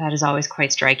that is always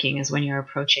quite striking is when you're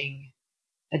approaching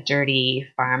a dirty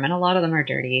farm, and a lot of them are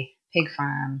dirty, pig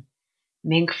farm,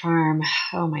 mink farm.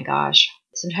 Oh my gosh.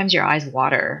 Sometimes your eyes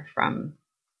water from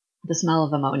the smell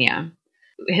of ammonia.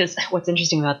 What's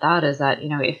interesting about that is that,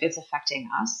 if it's affecting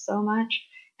us so much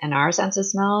and our sense of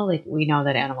smell, we know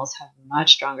that animals have a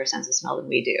much stronger sense of smell than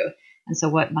we do. And so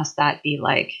what must that be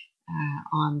like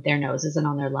on their noses and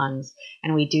on their lungs?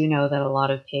 And we do know that a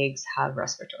lot of pigs have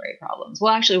respiratory problems.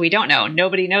 Well, actually, we don't know.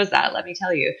 Nobody knows that. Let me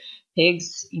tell you,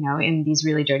 pigs, in these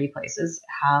really dirty places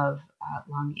have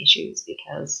lung issues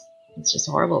because It's just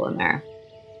horrible in there.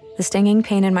 The stinging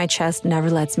pain in my chest never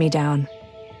lets me down.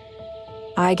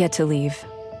 I get to leave.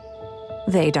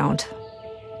 They don't.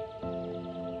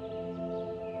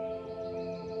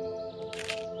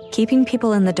 Keeping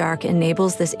people in the dark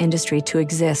enables this industry to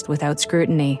exist without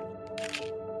scrutiny.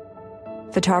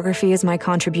 Photography is my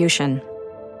contribution,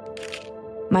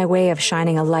 my way of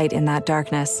shining a light in that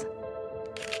darkness,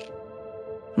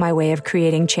 my way of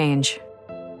creating change,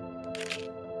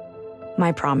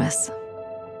 my promise.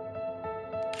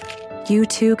 You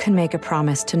too can make a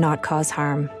promise to not cause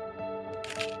harm,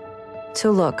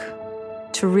 to look,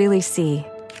 to really see,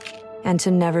 and to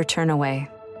never turn away.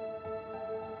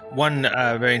 One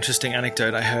very interesting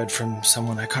anecdote I heard from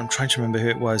someone, I'm trying to remember who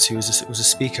it was, who was a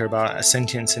speaker about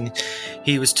sentience, and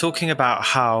he was talking about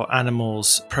how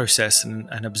animals process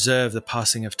and observe the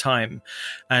passing of time.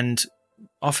 And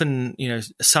often,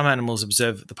 some animals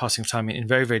observe the passing of time in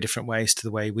very, very different ways to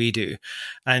the way we do.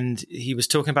 And he was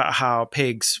talking about how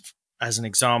pigs, as an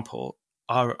example,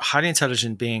 are highly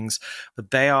intelligent beings,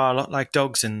 but they are a lot like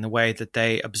dogs in the way that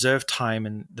they observe time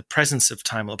and the presence of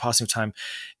time or the passing of time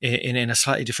in a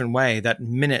slightly different way. That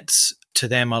minutes to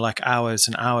them are like hours,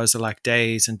 and hours are like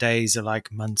days, and days are like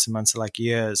months, and months are like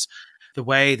years. The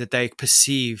way that they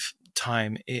perceive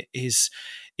time is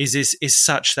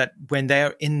such that when they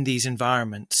are in these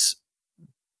environments,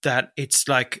 that it's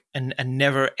like a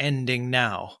never-ending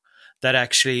now. That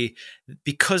actually,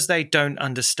 because they don't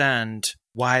understand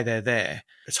why they're there,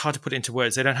 it's hard to put it into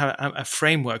words. They don't have a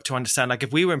framework to understand. Like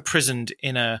if we were imprisoned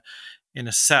in a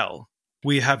cell,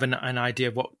 we have an idea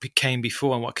of what came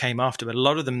before and what came after. But a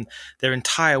lot of them, their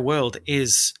entire world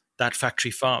is that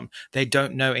factory farm. They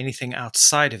don't know anything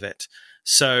outside of it.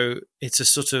 So it's a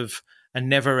sort of a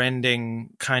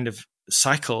never-ending kind of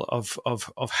cycle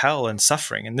of hell and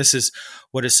suffering. And this is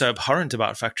what is so abhorrent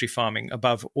about factory farming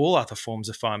above all other forms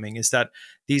of farming, is that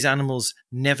these animals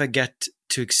never get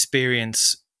to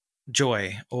experience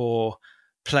joy or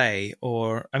play,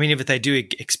 or if they do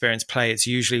experience play, it's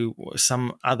usually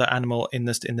some other animal in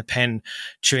the pen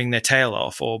chewing their tail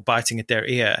off or biting at their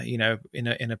ear, in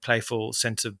a playful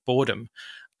sense of boredom.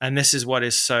 And this is what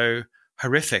is so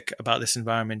horrific about this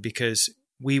environment, because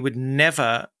we would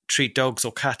never treat dogs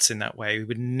or cats in that way. We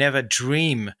would never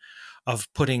dream of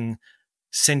putting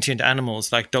sentient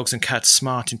animals like dogs and cats,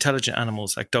 smart, intelligent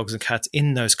animals like dogs and cats,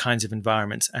 in those kinds of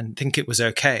environments and think it was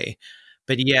okay.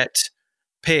 But yet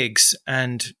pigs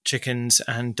and chickens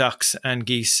and ducks and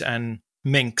geese and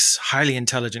minks, highly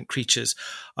intelligent creatures,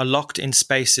 are locked in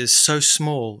spaces so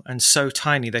small and so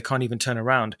tiny they can't even turn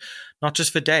around, not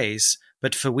just for days,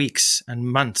 but for weeks and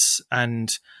months.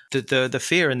 And the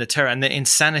fear and the terror and the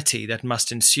insanity that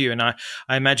must ensue. And I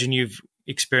imagine you've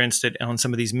experienced it on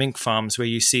some of these mink farms where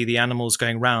you see the animals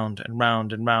going round and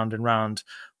round and round and round,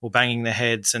 or banging their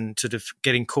heads and sort of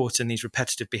getting caught in these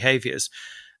repetitive behaviors.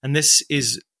 And this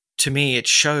is, to me, it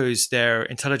shows their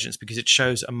intelligence, because it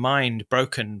shows a mind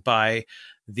broken by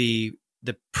the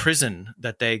prison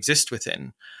that they exist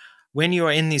within. When you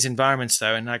are in these environments,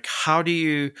 though, and like, how do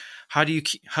you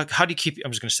keep?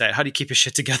 I'm just going to say it. How do you keep your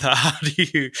shit together?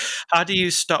 How do you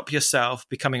stop yourself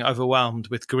becoming overwhelmed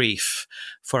with grief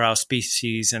for our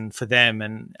species and for them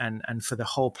and for the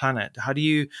whole planet? How do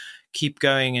you keep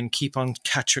going and keep on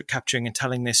capturing and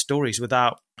telling their stories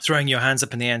without throwing your hands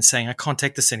up in the air and saying, "I can't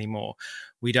take this anymore.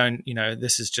 We don't.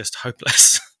 This is just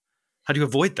hopeless." How do you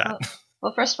avoid that?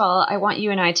 Well, first of all, I want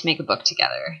you and I to make a book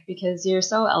together, because you're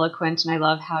so eloquent, and I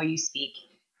love how you speak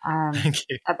Thank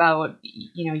you. about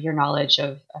your knowledge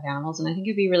of animals, and I think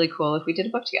it'd be really cool if we did a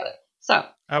book together. So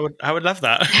I would love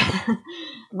that.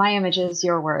 My images,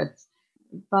 your words.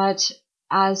 But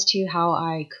as to how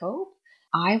I cope,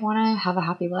 I want to have a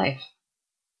happy life,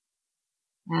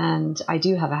 and I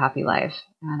do have a happy life,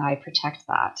 and I protect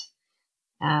that,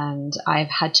 and I've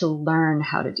had to learn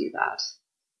how to do that.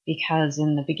 Because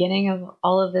in the beginning of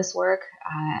all of this work,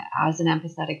 as an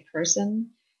empathetic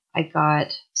person, I got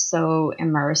so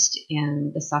immersed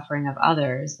in the suffering of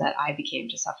others that I became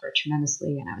to suffer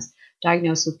tremendously. And I was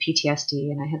diagnosed with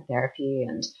PTSD, and I had therapy,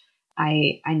 and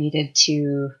I needed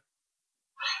to,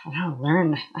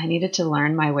 learn. I needed to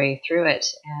learn my way through it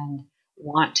and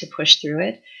want to push through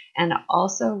it. And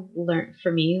also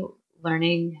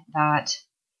learning that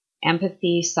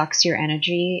empathy sucks your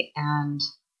energy, and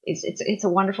it's a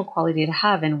wonderful quality to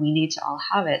have, and we need to all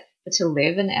have it. But to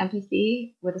live in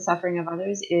empathy with the suffering of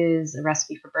others is a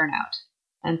recipe for burnout.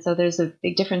 And so there's a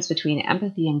big difference between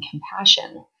empathy and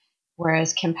compassion.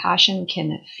 Whereas compassion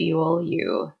can fuel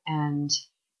you and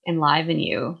enliven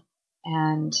you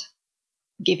and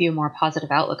give you a more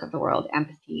positive outlook of the world,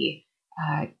 empathy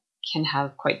can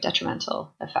have quite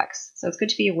detrimental effects. So it's good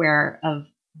to be aware of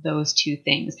those two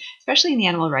things. Especially in the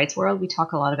animal rights world, we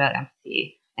talk a lot about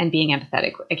empathy and being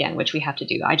empathetic, again, which we have to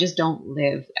do. I just don't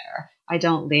live there. I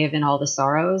don't live in all the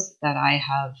sorrows that I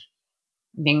have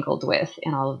mingled with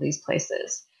in all of these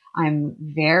places. I'm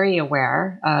very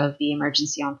aware of the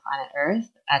emergency on planet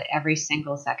Earth at every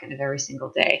single second of every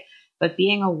single day. But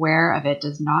being aware of it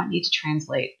does not need to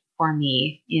translate for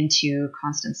me into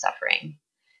constant suffering,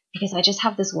 because I just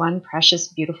have this one precious,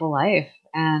 beautiful life,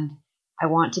 and I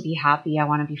want to be happy. I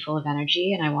want to be full of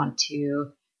energy, and I want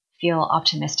to feel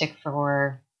optimistic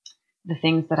for the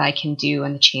things that I can do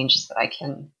and the changes that I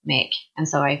can make. And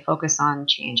so I focus on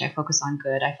change. I focus on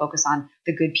good. I focus on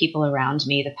the good people around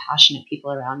me, the passionate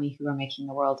people around me who are making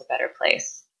the world a better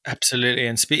place. Absolutely.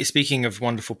 And speaking of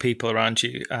wonderful people around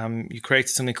you, you created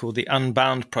something called the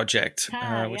Unbound Project,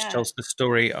 which tells the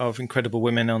story of incredible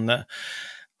women on the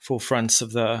forefronts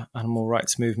of the animal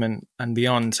rights movement and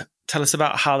beyond. Tell us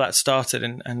about how that started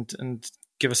and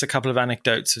give us a couple of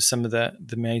anecdotes of some of the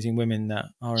amazing women that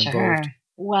are involved.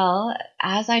 Well,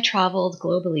 as I traveled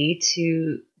globally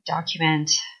to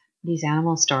document these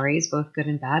animal stories, both good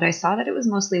and bad, I saw that it was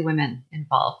mostly women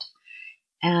involved.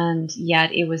 And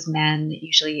yet it was men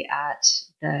usually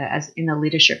as in the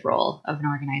leadership role of an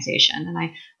organization. And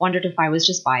I wondered if I was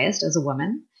just biased as a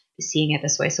woman seeing it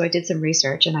this way. So I did some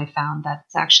research, and I found that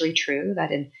it's actually true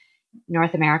that in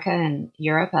North America and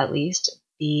Europe, at least,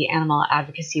 the animal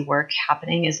advocacy work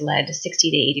happening is led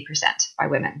 60 to 80% by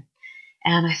women.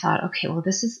 And I thought, okay, well,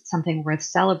 this is something worth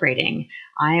celebrating.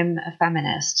 I am a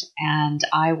feminist, and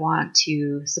I want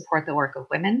to support the work of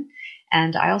women.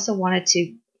 And I also wanted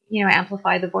to,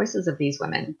 amplify the voices of these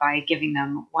women by giving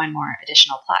them one more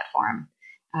additional platform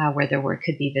where their work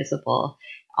could be visible.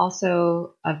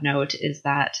 Also of note is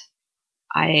that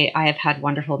I have had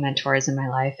wonderful mentors in my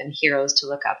life and heroes to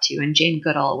look up to. And Jane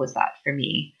Goodall was that for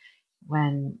me.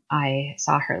 When I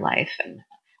saw her life and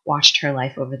watched her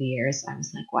life over the years, I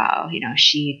was like, wow,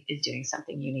 she is doing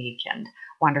something unique and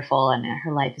wonderful, and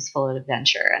her life is full of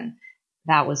adventure. And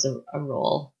that was a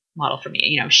role model for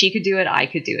me. She could do it, I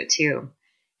could do it too.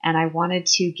 And I wanted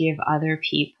to give other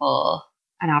people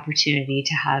an opportunity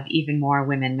to have even more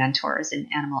women mentors in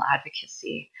animal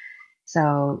advocacy.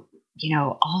 So,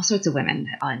 all sorts of women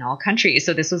in all countries.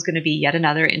 So this was going to be yet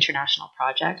another international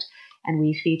project. And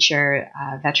we feature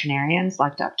veterinarians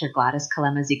like Dr. Gladys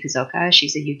Kalema-Zikuzoka.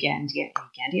 She's a Ugandan,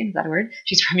 is that a word?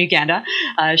 She's from Uganda.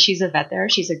 She's a vet there.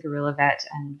 She's a gorilla vet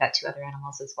and vet to other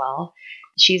animals as well.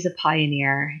 She's a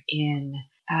pioneer in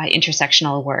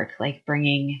intersectional work, like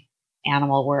bringing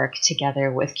animal work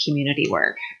together with community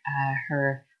work.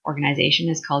 Her organization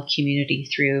is called Community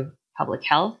Through Public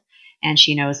Health. And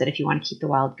she knows that if you want to keep the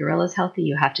wild gorillas healthy,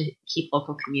 you have to keep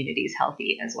local communities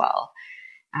healthy as well.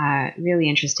 Really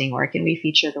interesting work. And we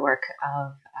feature the work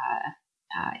of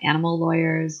animal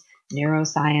lawyers,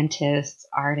 neuroscientists,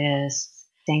 artists,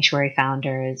 sanctuary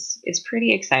founders. It's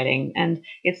pretty exciting. And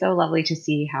it's so lovely to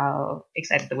see how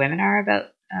excited the women are about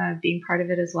being part of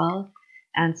it as well.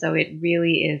 And so it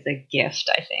really is a gift,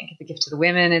 I think. It's a gift to the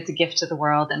women. It's a gift to the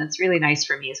world. And it's really nice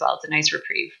for me as well. It's a nice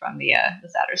reprieve from the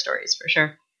sadder stories, for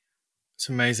sure. It's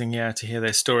amazing, to hear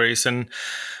their stories. And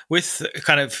with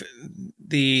kind of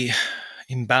the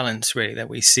imbalance, really, that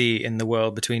we see in the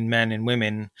world between men and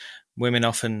women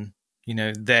often,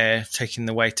 they're taking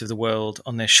the weight of the world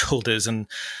on their shoulders, and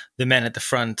the men at the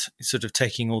front sort of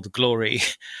taking all the glory.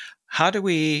 How do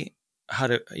we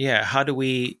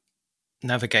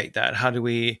navigate that? How do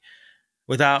we,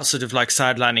 without sort of like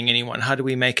sidelining anyone, how do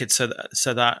we make it so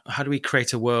that how do we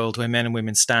create a world where men and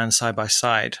women stand side by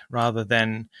side rather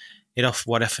than it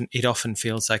often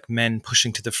feels like men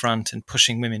pushing to the front and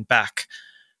pushing women back?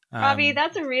 Robbie,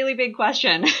 that's a really big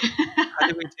question. How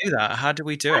do we do that? How do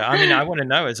we do it? I mean, I want to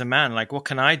know as a man, like, what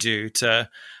can I do to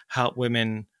help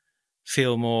women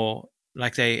feel more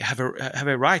like they have a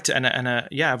right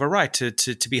have a right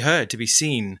to be heard, to be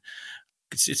seen?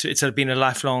 It's been a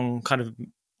lifelong kind of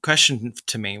question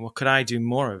to me. What could I do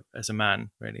more of as a man,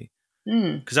 really?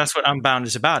 Because that's what Unbound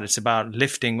is about. It's about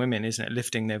lifting women, isn't it?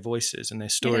 Lifting their voices and their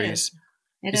stories.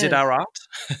 Is it our art?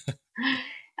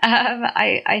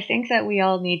 I think that we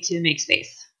all need to make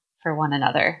space for one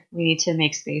another. We need to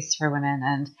make space for women.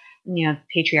 And,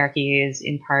 patriarchy is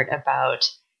in part about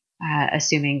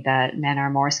assuming that men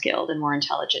are more skilled and more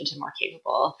intelligent and more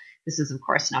capable. This is, of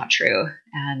course, not true.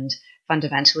 And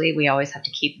fundamentally, we always have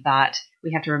to keep that.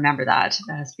 We have to remember that.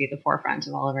 That has to be at the forefront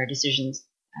of all of our decisions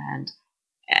and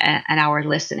our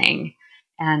listening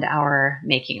and our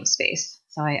making of space.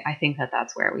 So I think that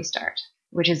that's where we start,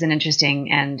 which is an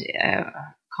interesting and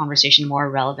conversation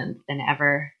more relevant than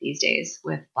ever these days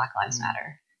with Black Lives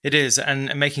Matter. It is.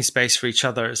 And making space for each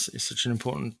other is such an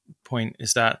important point,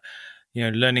 is that,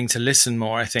 learning to listen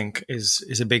more, I think,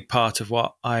 is a big part of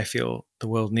what I feel the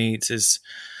world needs. Is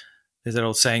there's that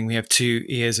old saying, we have two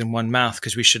ears and one mouth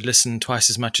because we should listen twice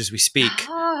as much as we speak.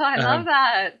 Oh, I love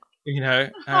that.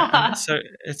 And so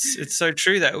it's so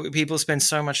true that people spend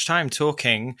so much time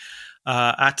talking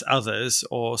at others,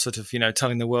 or sort of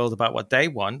telling the world about what they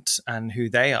want and who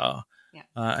they are. Yeah.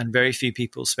 And very few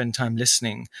people spend time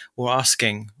listening or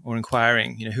asking or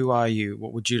inquiring, who are you?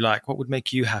 What would you like? What would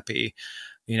make you happy?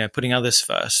 Putting others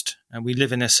first. And we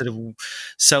live in a sort of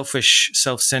selfish,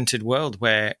 self-centered world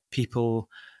where people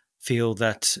feel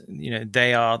that,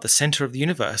 they are the center of the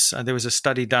universe. There was a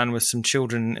study done with some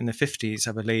children in the 50s,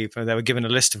 I believe, where they were given a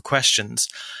list of questions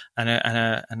and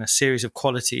a series of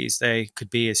qualities they could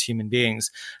be as human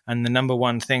beings. And the number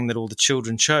one thing that all the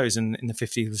children chose in the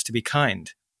 50s was to be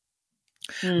kind.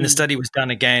 And the study was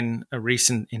done again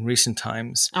in recent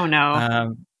times. Oh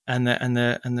no! And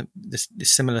the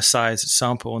similar size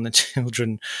sample, and the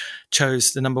children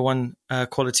chose the number one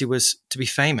quality was to be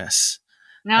famous.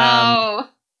 No.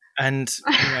 And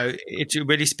it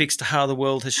really speaks to how the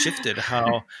world has shifted.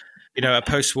 How a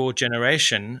post-war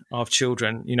generation of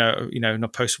children,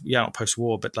 not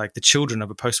post-war, but like the children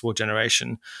of a post-war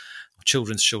generation, or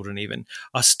children's children even,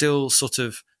 are still sort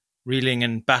of reeling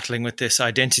and battling with this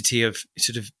identity of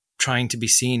sort of trying to be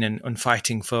seen and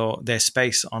fighting for their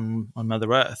space on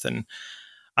Mother Earth. And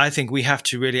I think we have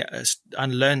to really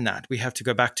unlearn that. We have to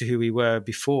go back to who we were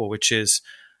before, which is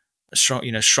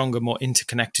stronger, more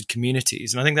interconnected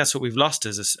communities. And I think that's what we've lost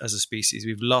as a species.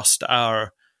 We've lost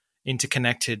our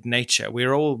interconnected nature.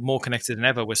 We're all more connected than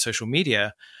ever with social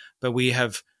media, but we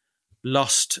have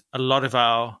lost a lot of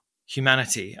our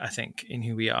humanity, I think, in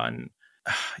who we are. And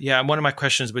one of my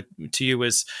questions to you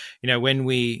was, when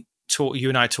we talk, you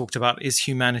and I talked about, is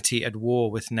humanity at war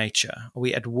with nature? Are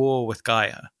we at war with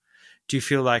Gaia? Do you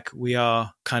feel like we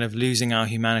are kind of losing our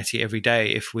humanity every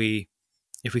day if we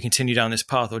continue down this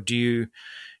path? Or do you,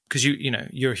 because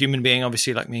you're a human being,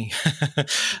 obviously, like me,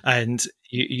 and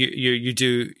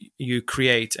you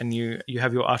create and you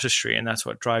have your artistry, and that's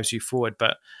what drives you forward.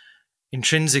 But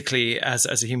intrinsically, as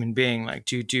a human being, like,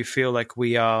 do you feel like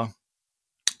we are?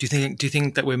 Do you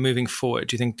think that we're moving forward?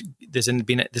 Do you think there's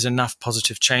enough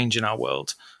positive change in our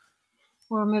world?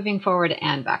 We're moving forward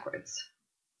and backwards.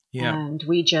 Yeah. And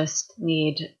we just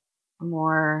need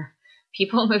more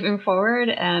people moving forward,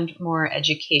 and more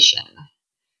education,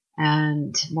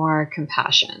 and more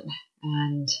compassion,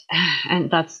 and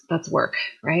that's work,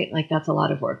 right? Like, that's a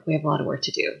lot of work. We have a lot of work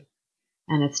to do,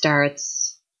 and it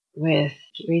starts with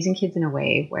raising kids in a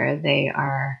way where they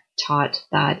are taught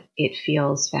that it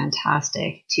feels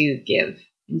fantastic to give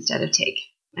instead of take.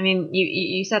 I mean,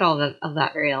 you said all of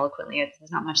that very eloquently.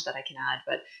 There's not much that I can add,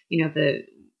 but the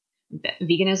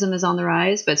veganism is on the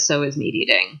rise, but so is meat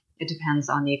eating. It depends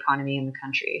on the economy in the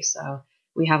country. So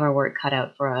we have our work cut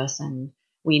out for us, and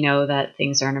we know that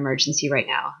things are an emergency right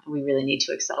now, and we really need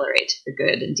to accelerate the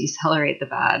good and decelerate the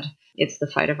bad. It's the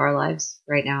fight of our lives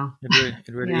right now. It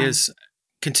really is.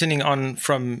 Continuing on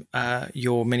from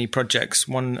your many projects,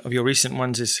 one of your recent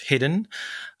ones is Hidden,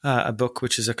 a book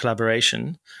which is a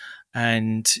collaboration,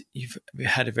 and you've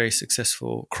had a very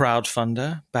successful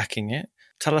crowdfunder backing it.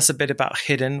 Tell us a bit about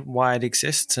Hidden, why it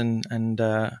exists, and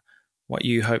what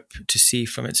you hope to see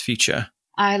from its future.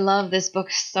 I love this book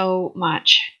so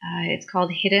much. It's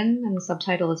called Hidden, and the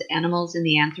subtitle is Animals in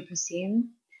the Anthropocene.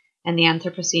 And the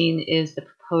Anthropocene is the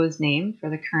proposed name for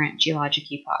the current geologic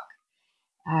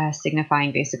epoch,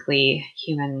 signifying basically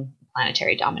human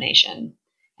planetary domination.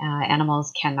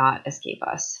 Animals cannot escape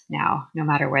us now, no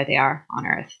matter where they are on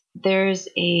Earth. There's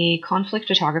a conflict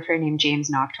photographer named James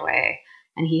Noctoway,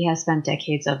 and he has spent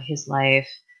decades of his life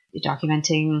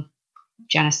documenting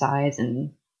genocides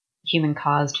and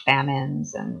human-caused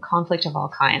famines and conflict of all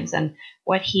kinds. And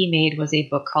what he made was a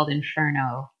book called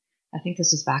Inferno. I think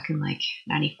this was back in like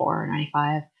 94 or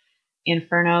 95.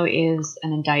 Inferno is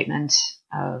an indictment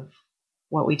of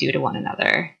what we do to one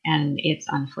another, and it's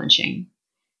unflinching.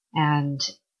 And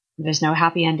there's no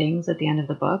happy endings at the end of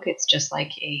the book. It's just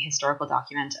like a historical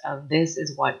document of this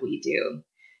is what we do.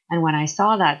 And when I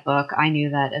saw that book, I knew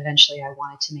that eventually I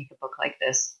wanted to make a book like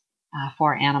this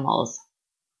for animals.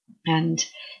 And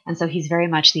so he's very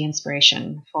much the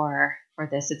inspiration for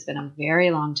this. It's been a very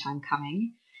long time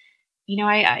coming.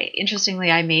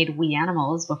 Interestingly, I made We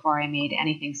Animals before I made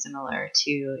anything similar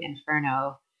to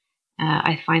Inferno.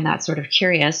 I find that sort of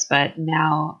curious, but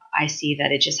now I see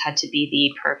that it just had to be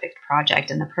the perfect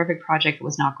project. And the perfect project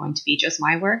was not going to be just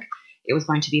my work. It was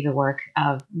going to be the work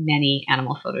of many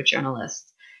animal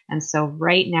photojournalists. And so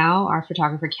right now, our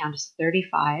photographer count is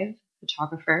 35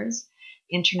 photographers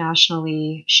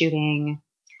internationally shooting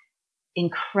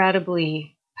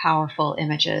incredibly powerful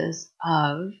images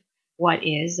of what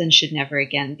is and should never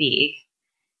again be.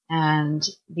 And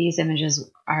these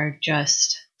images are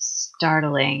just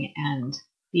startling and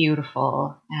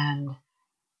beautiful and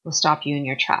will stop you in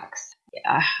your tracks.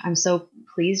 Yeah, I'm so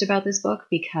pleased about this book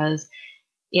because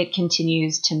it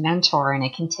continues to mentor and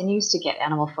it continues to get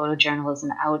animal photojournalism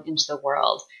out into the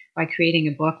world. By creating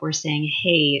a book, we're saying,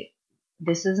 hey,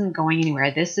 this isn't going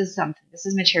anywhere. This is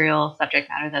material subject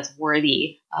matter that's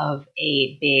worthy of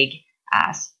a big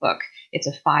ass book. It's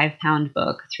a 5-pound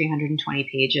book, 320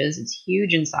 pages. It's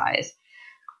huge in size.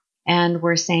 And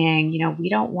we're saying, we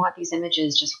don't want these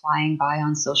images just flying by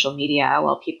on social media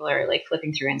while people are like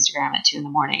flipping through Instagram at 2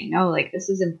 a.m. No, like this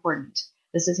is important.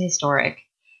 This is historic.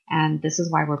 And this is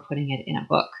why we're putting it in a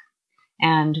book.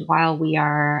 And while we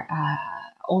are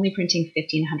only printing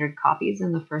 1,500 copies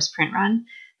in the first print run,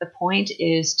 the point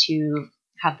is to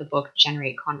have the book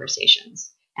generate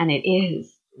conversations. And it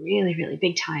is really, really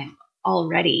big time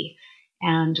already.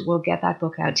 And we'll get that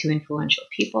book out to influential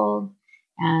people.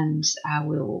 And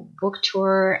we'll book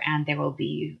tour, and there will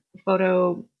be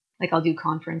I'll do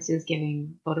conferences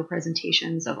giving photo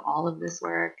presentations of all of this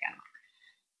work.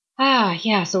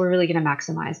 And so we're really going to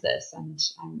maximize this. And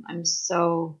I'm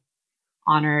so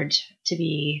honored to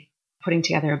be putting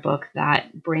together a book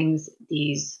that brings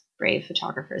these brave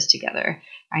photographers together.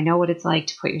 I know what it's like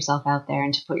to put yourself out there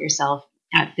and to put yourself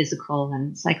at physical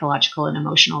and psychological and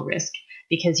emotional risk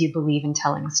because you believe in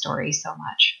telling a story so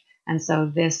much. And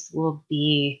so this will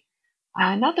be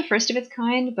not the first of its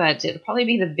kind, but it'll probably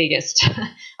be the biggest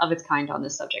of its kind on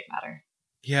this subject matter.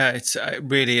 Yeah, it's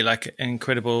really like an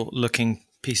incredible looking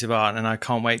piece of art, and I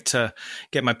can't wait to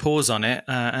get my paws on it.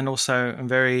 And also, I'm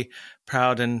very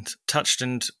proud and touched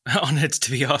and honored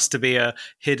to be asked to be a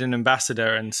hidden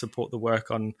ambassador and support the work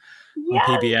on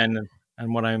PBN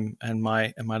and what I'm and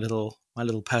my little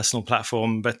personal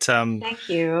platform. But thank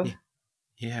you.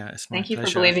 Yeah, it's my thank you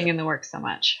pleasure. for believing in the work so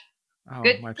much. Oh,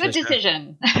 good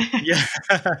decision. Yeah.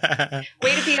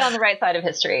 Way to be on the right side of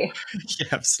history. Yeah,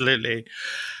 absolutely.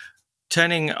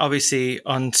 Turning obviously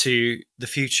onto the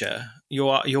future,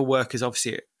 your work is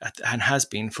obviously and has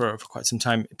been for quite some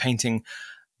time painting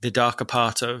the darker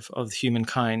part of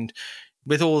humankind.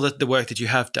 With all the work that you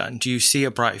have done, do you see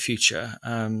a bright future?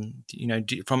 In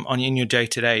your day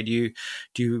to day, do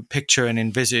you picture and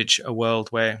envisage a world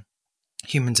where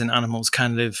humans and animals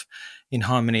can live in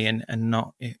harmony and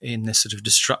not in this sort of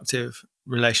destructive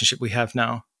relationship we have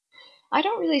now? I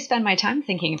don't really spend my time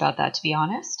thinking about that, to be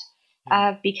honest,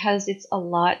 because it's a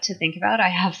lot to think about. I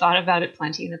have thought about it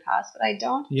plenty in the past, but I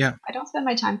don't spend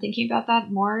my time thinking about that.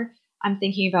 More, I'm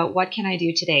thinking about what can I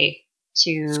do today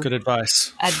to That's good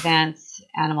advice. Advance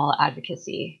animal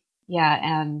advocacy. Yeah,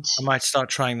 and I might start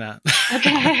trying that.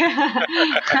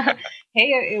 Okay. Hey,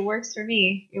 it works for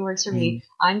me. It works for me.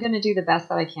 I'm going to do the best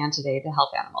that I can today to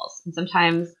help animals. And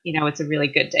sometimes, it's a really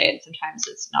good day, and sometimes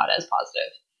it's not as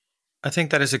positive. I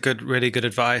think that is really good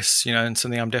advice, and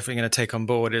something I'm definitely going to take on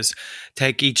board is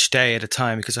take each day at a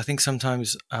time, because I think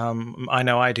sometimes, I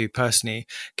know I do personally,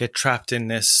 get trapped in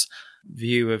this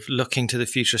view of looking to the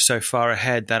future so far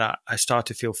ahead that I start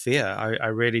to feel fear. I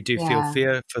really do feel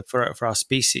fear for our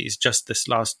species. Just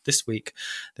this week,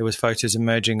 there was photos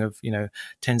emerging of,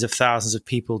 tens of thousands of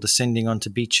people descending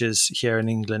onto beaches here in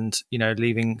England,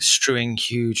 strewing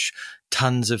huge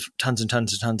tons of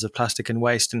plastic and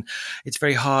waste. And it's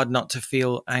very hard not to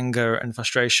feel anger and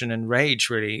frustration and rage,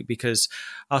 really, because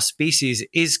our species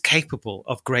is capable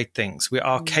of great things. We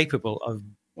are capable of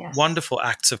wonderful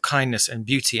acts of kindness and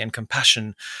beauty and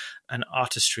compassion and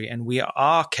artistry. And we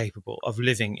are capable of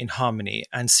living in harmony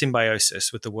and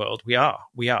symbiosis with the world. We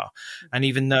are. And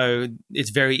even though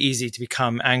it's very easy to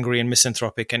become angry and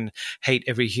misanthropic and hate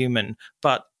every human,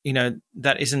 but,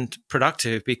 that isn't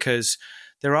productive, because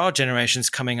there are generations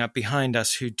coming up behind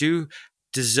us who do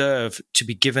deserve to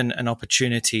be given an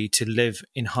opportunity to live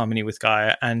in harmony with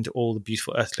Gaia and all the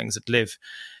beautiful earthlings that live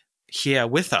here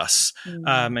with us.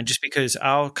 And just because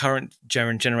our current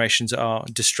generations are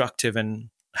destructive and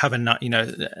have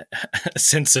a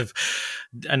sense of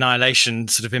annihilation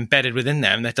sort of embedded within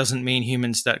them, that doesn't mean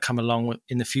humans that come along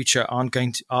in the future are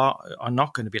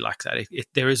not going to be like that.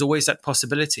 There is always that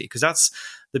possibility, because that's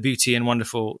the beautiful and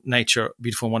wonderful nature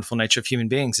of human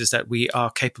beings, is that we are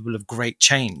capable of great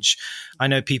change. I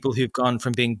know people who've gone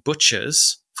from being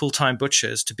full-time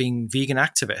butchers to being vegan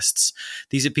activists.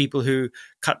 These are people who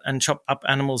cut and chop up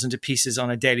animals into pieces on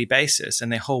a daily basis,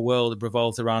 and their whole world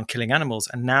revolves around killing animals.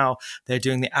 And now they're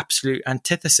doing the absolute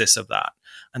antithesis of that.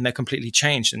 and they're completely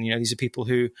changed. And, these are people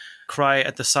who cry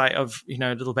at the sight of,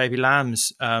 little baby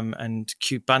lambs and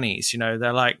cute bunnies.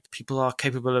 They're like, people are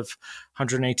capable of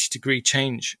 180-degree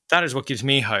change. That is what gives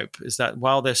me hope, is that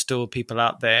while there's still people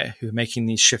out there who are making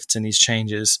these shifts and these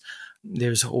changes,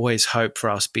 there's always hope for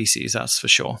our species, that's for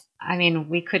sure. I mean,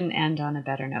 we couldn't end on a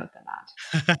better note than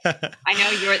that. I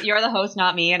know you're the host,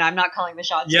 not me, and I'm not calling the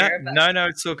shots here. But no,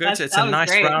 it's all good. It's a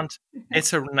nice great. round.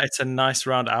 It's a nice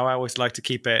round hour. I always like to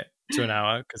keep it to an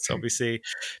hour because obviously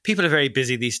people are very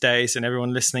busy these days, and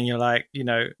everyone listening, you're like,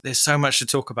 there's so much to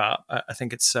talk about. I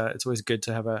think it's always good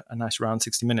to have a nice round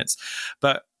 60 minutes.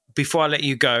 But before I let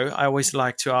you go, I always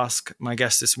like to ask my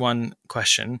guests this one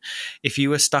question. If you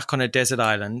were stuck on a desert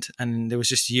island and there was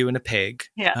just you and a pig,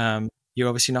 you're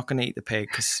obviously not going to eat the pig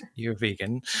because you're a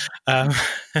vegan. If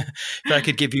I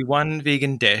could give you one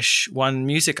vegan dish, one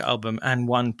music album, and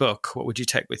one book, what would you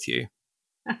take with you?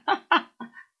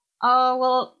 Oh,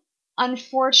 well,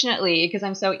 unfortunately, because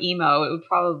I'm so emo, it would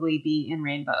probably be In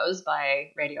Rainbows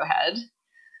by Radiohead.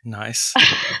 Nice.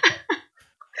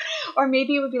 Or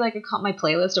maybe it would be like my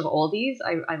playlist of oldies.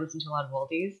 I listen to a lot of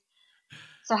oldies.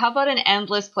 So how about an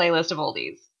endless playlist of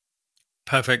oldies?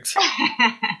 Perfect.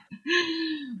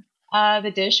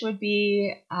 The dish would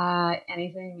be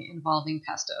anything involving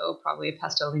pesto, probably a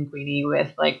pesto linguine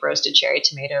with like roasted cherry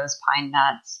tomatoes, pine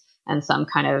nuts, and some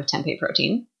kind of tempeh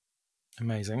protein.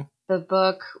 Amazing. The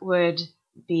book would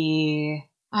be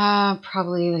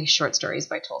probably like short stories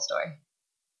by Tolstoy.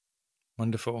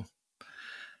 Wonderful.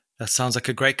 That sounds like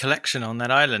a great collection on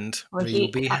that island where you'll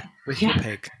be with your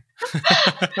pig.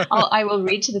 I will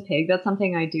read to the pig. That's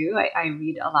something I do. I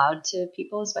read aloud to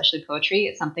people, especially poetry.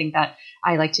 It's something that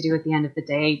I like to do at the end of the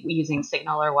day using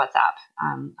Signal or WhatsApp.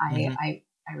 I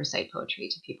recite poetry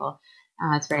to people.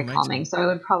 It's very calming. So I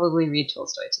would probably read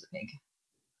Tolstoy to the pig.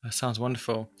 That sounds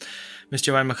wonderful. Ms.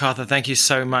 Joanne McArthur, thank you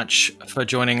so much for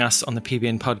joining us on the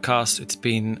PBN podcast. It's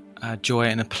been a joy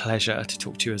and a pleasure to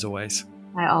talk to you as always.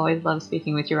 I always love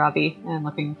speaking with you, Robbie, and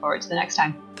looking forward to the next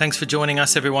time. Thanks for joining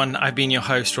us, everyone. I've been your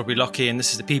host, Robbie Lockie, and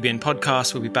this is the PBN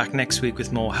podcast. We'll be back next week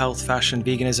with more health, fashion,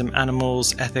 veganism,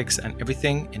 animals, ethics, and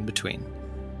everything in between.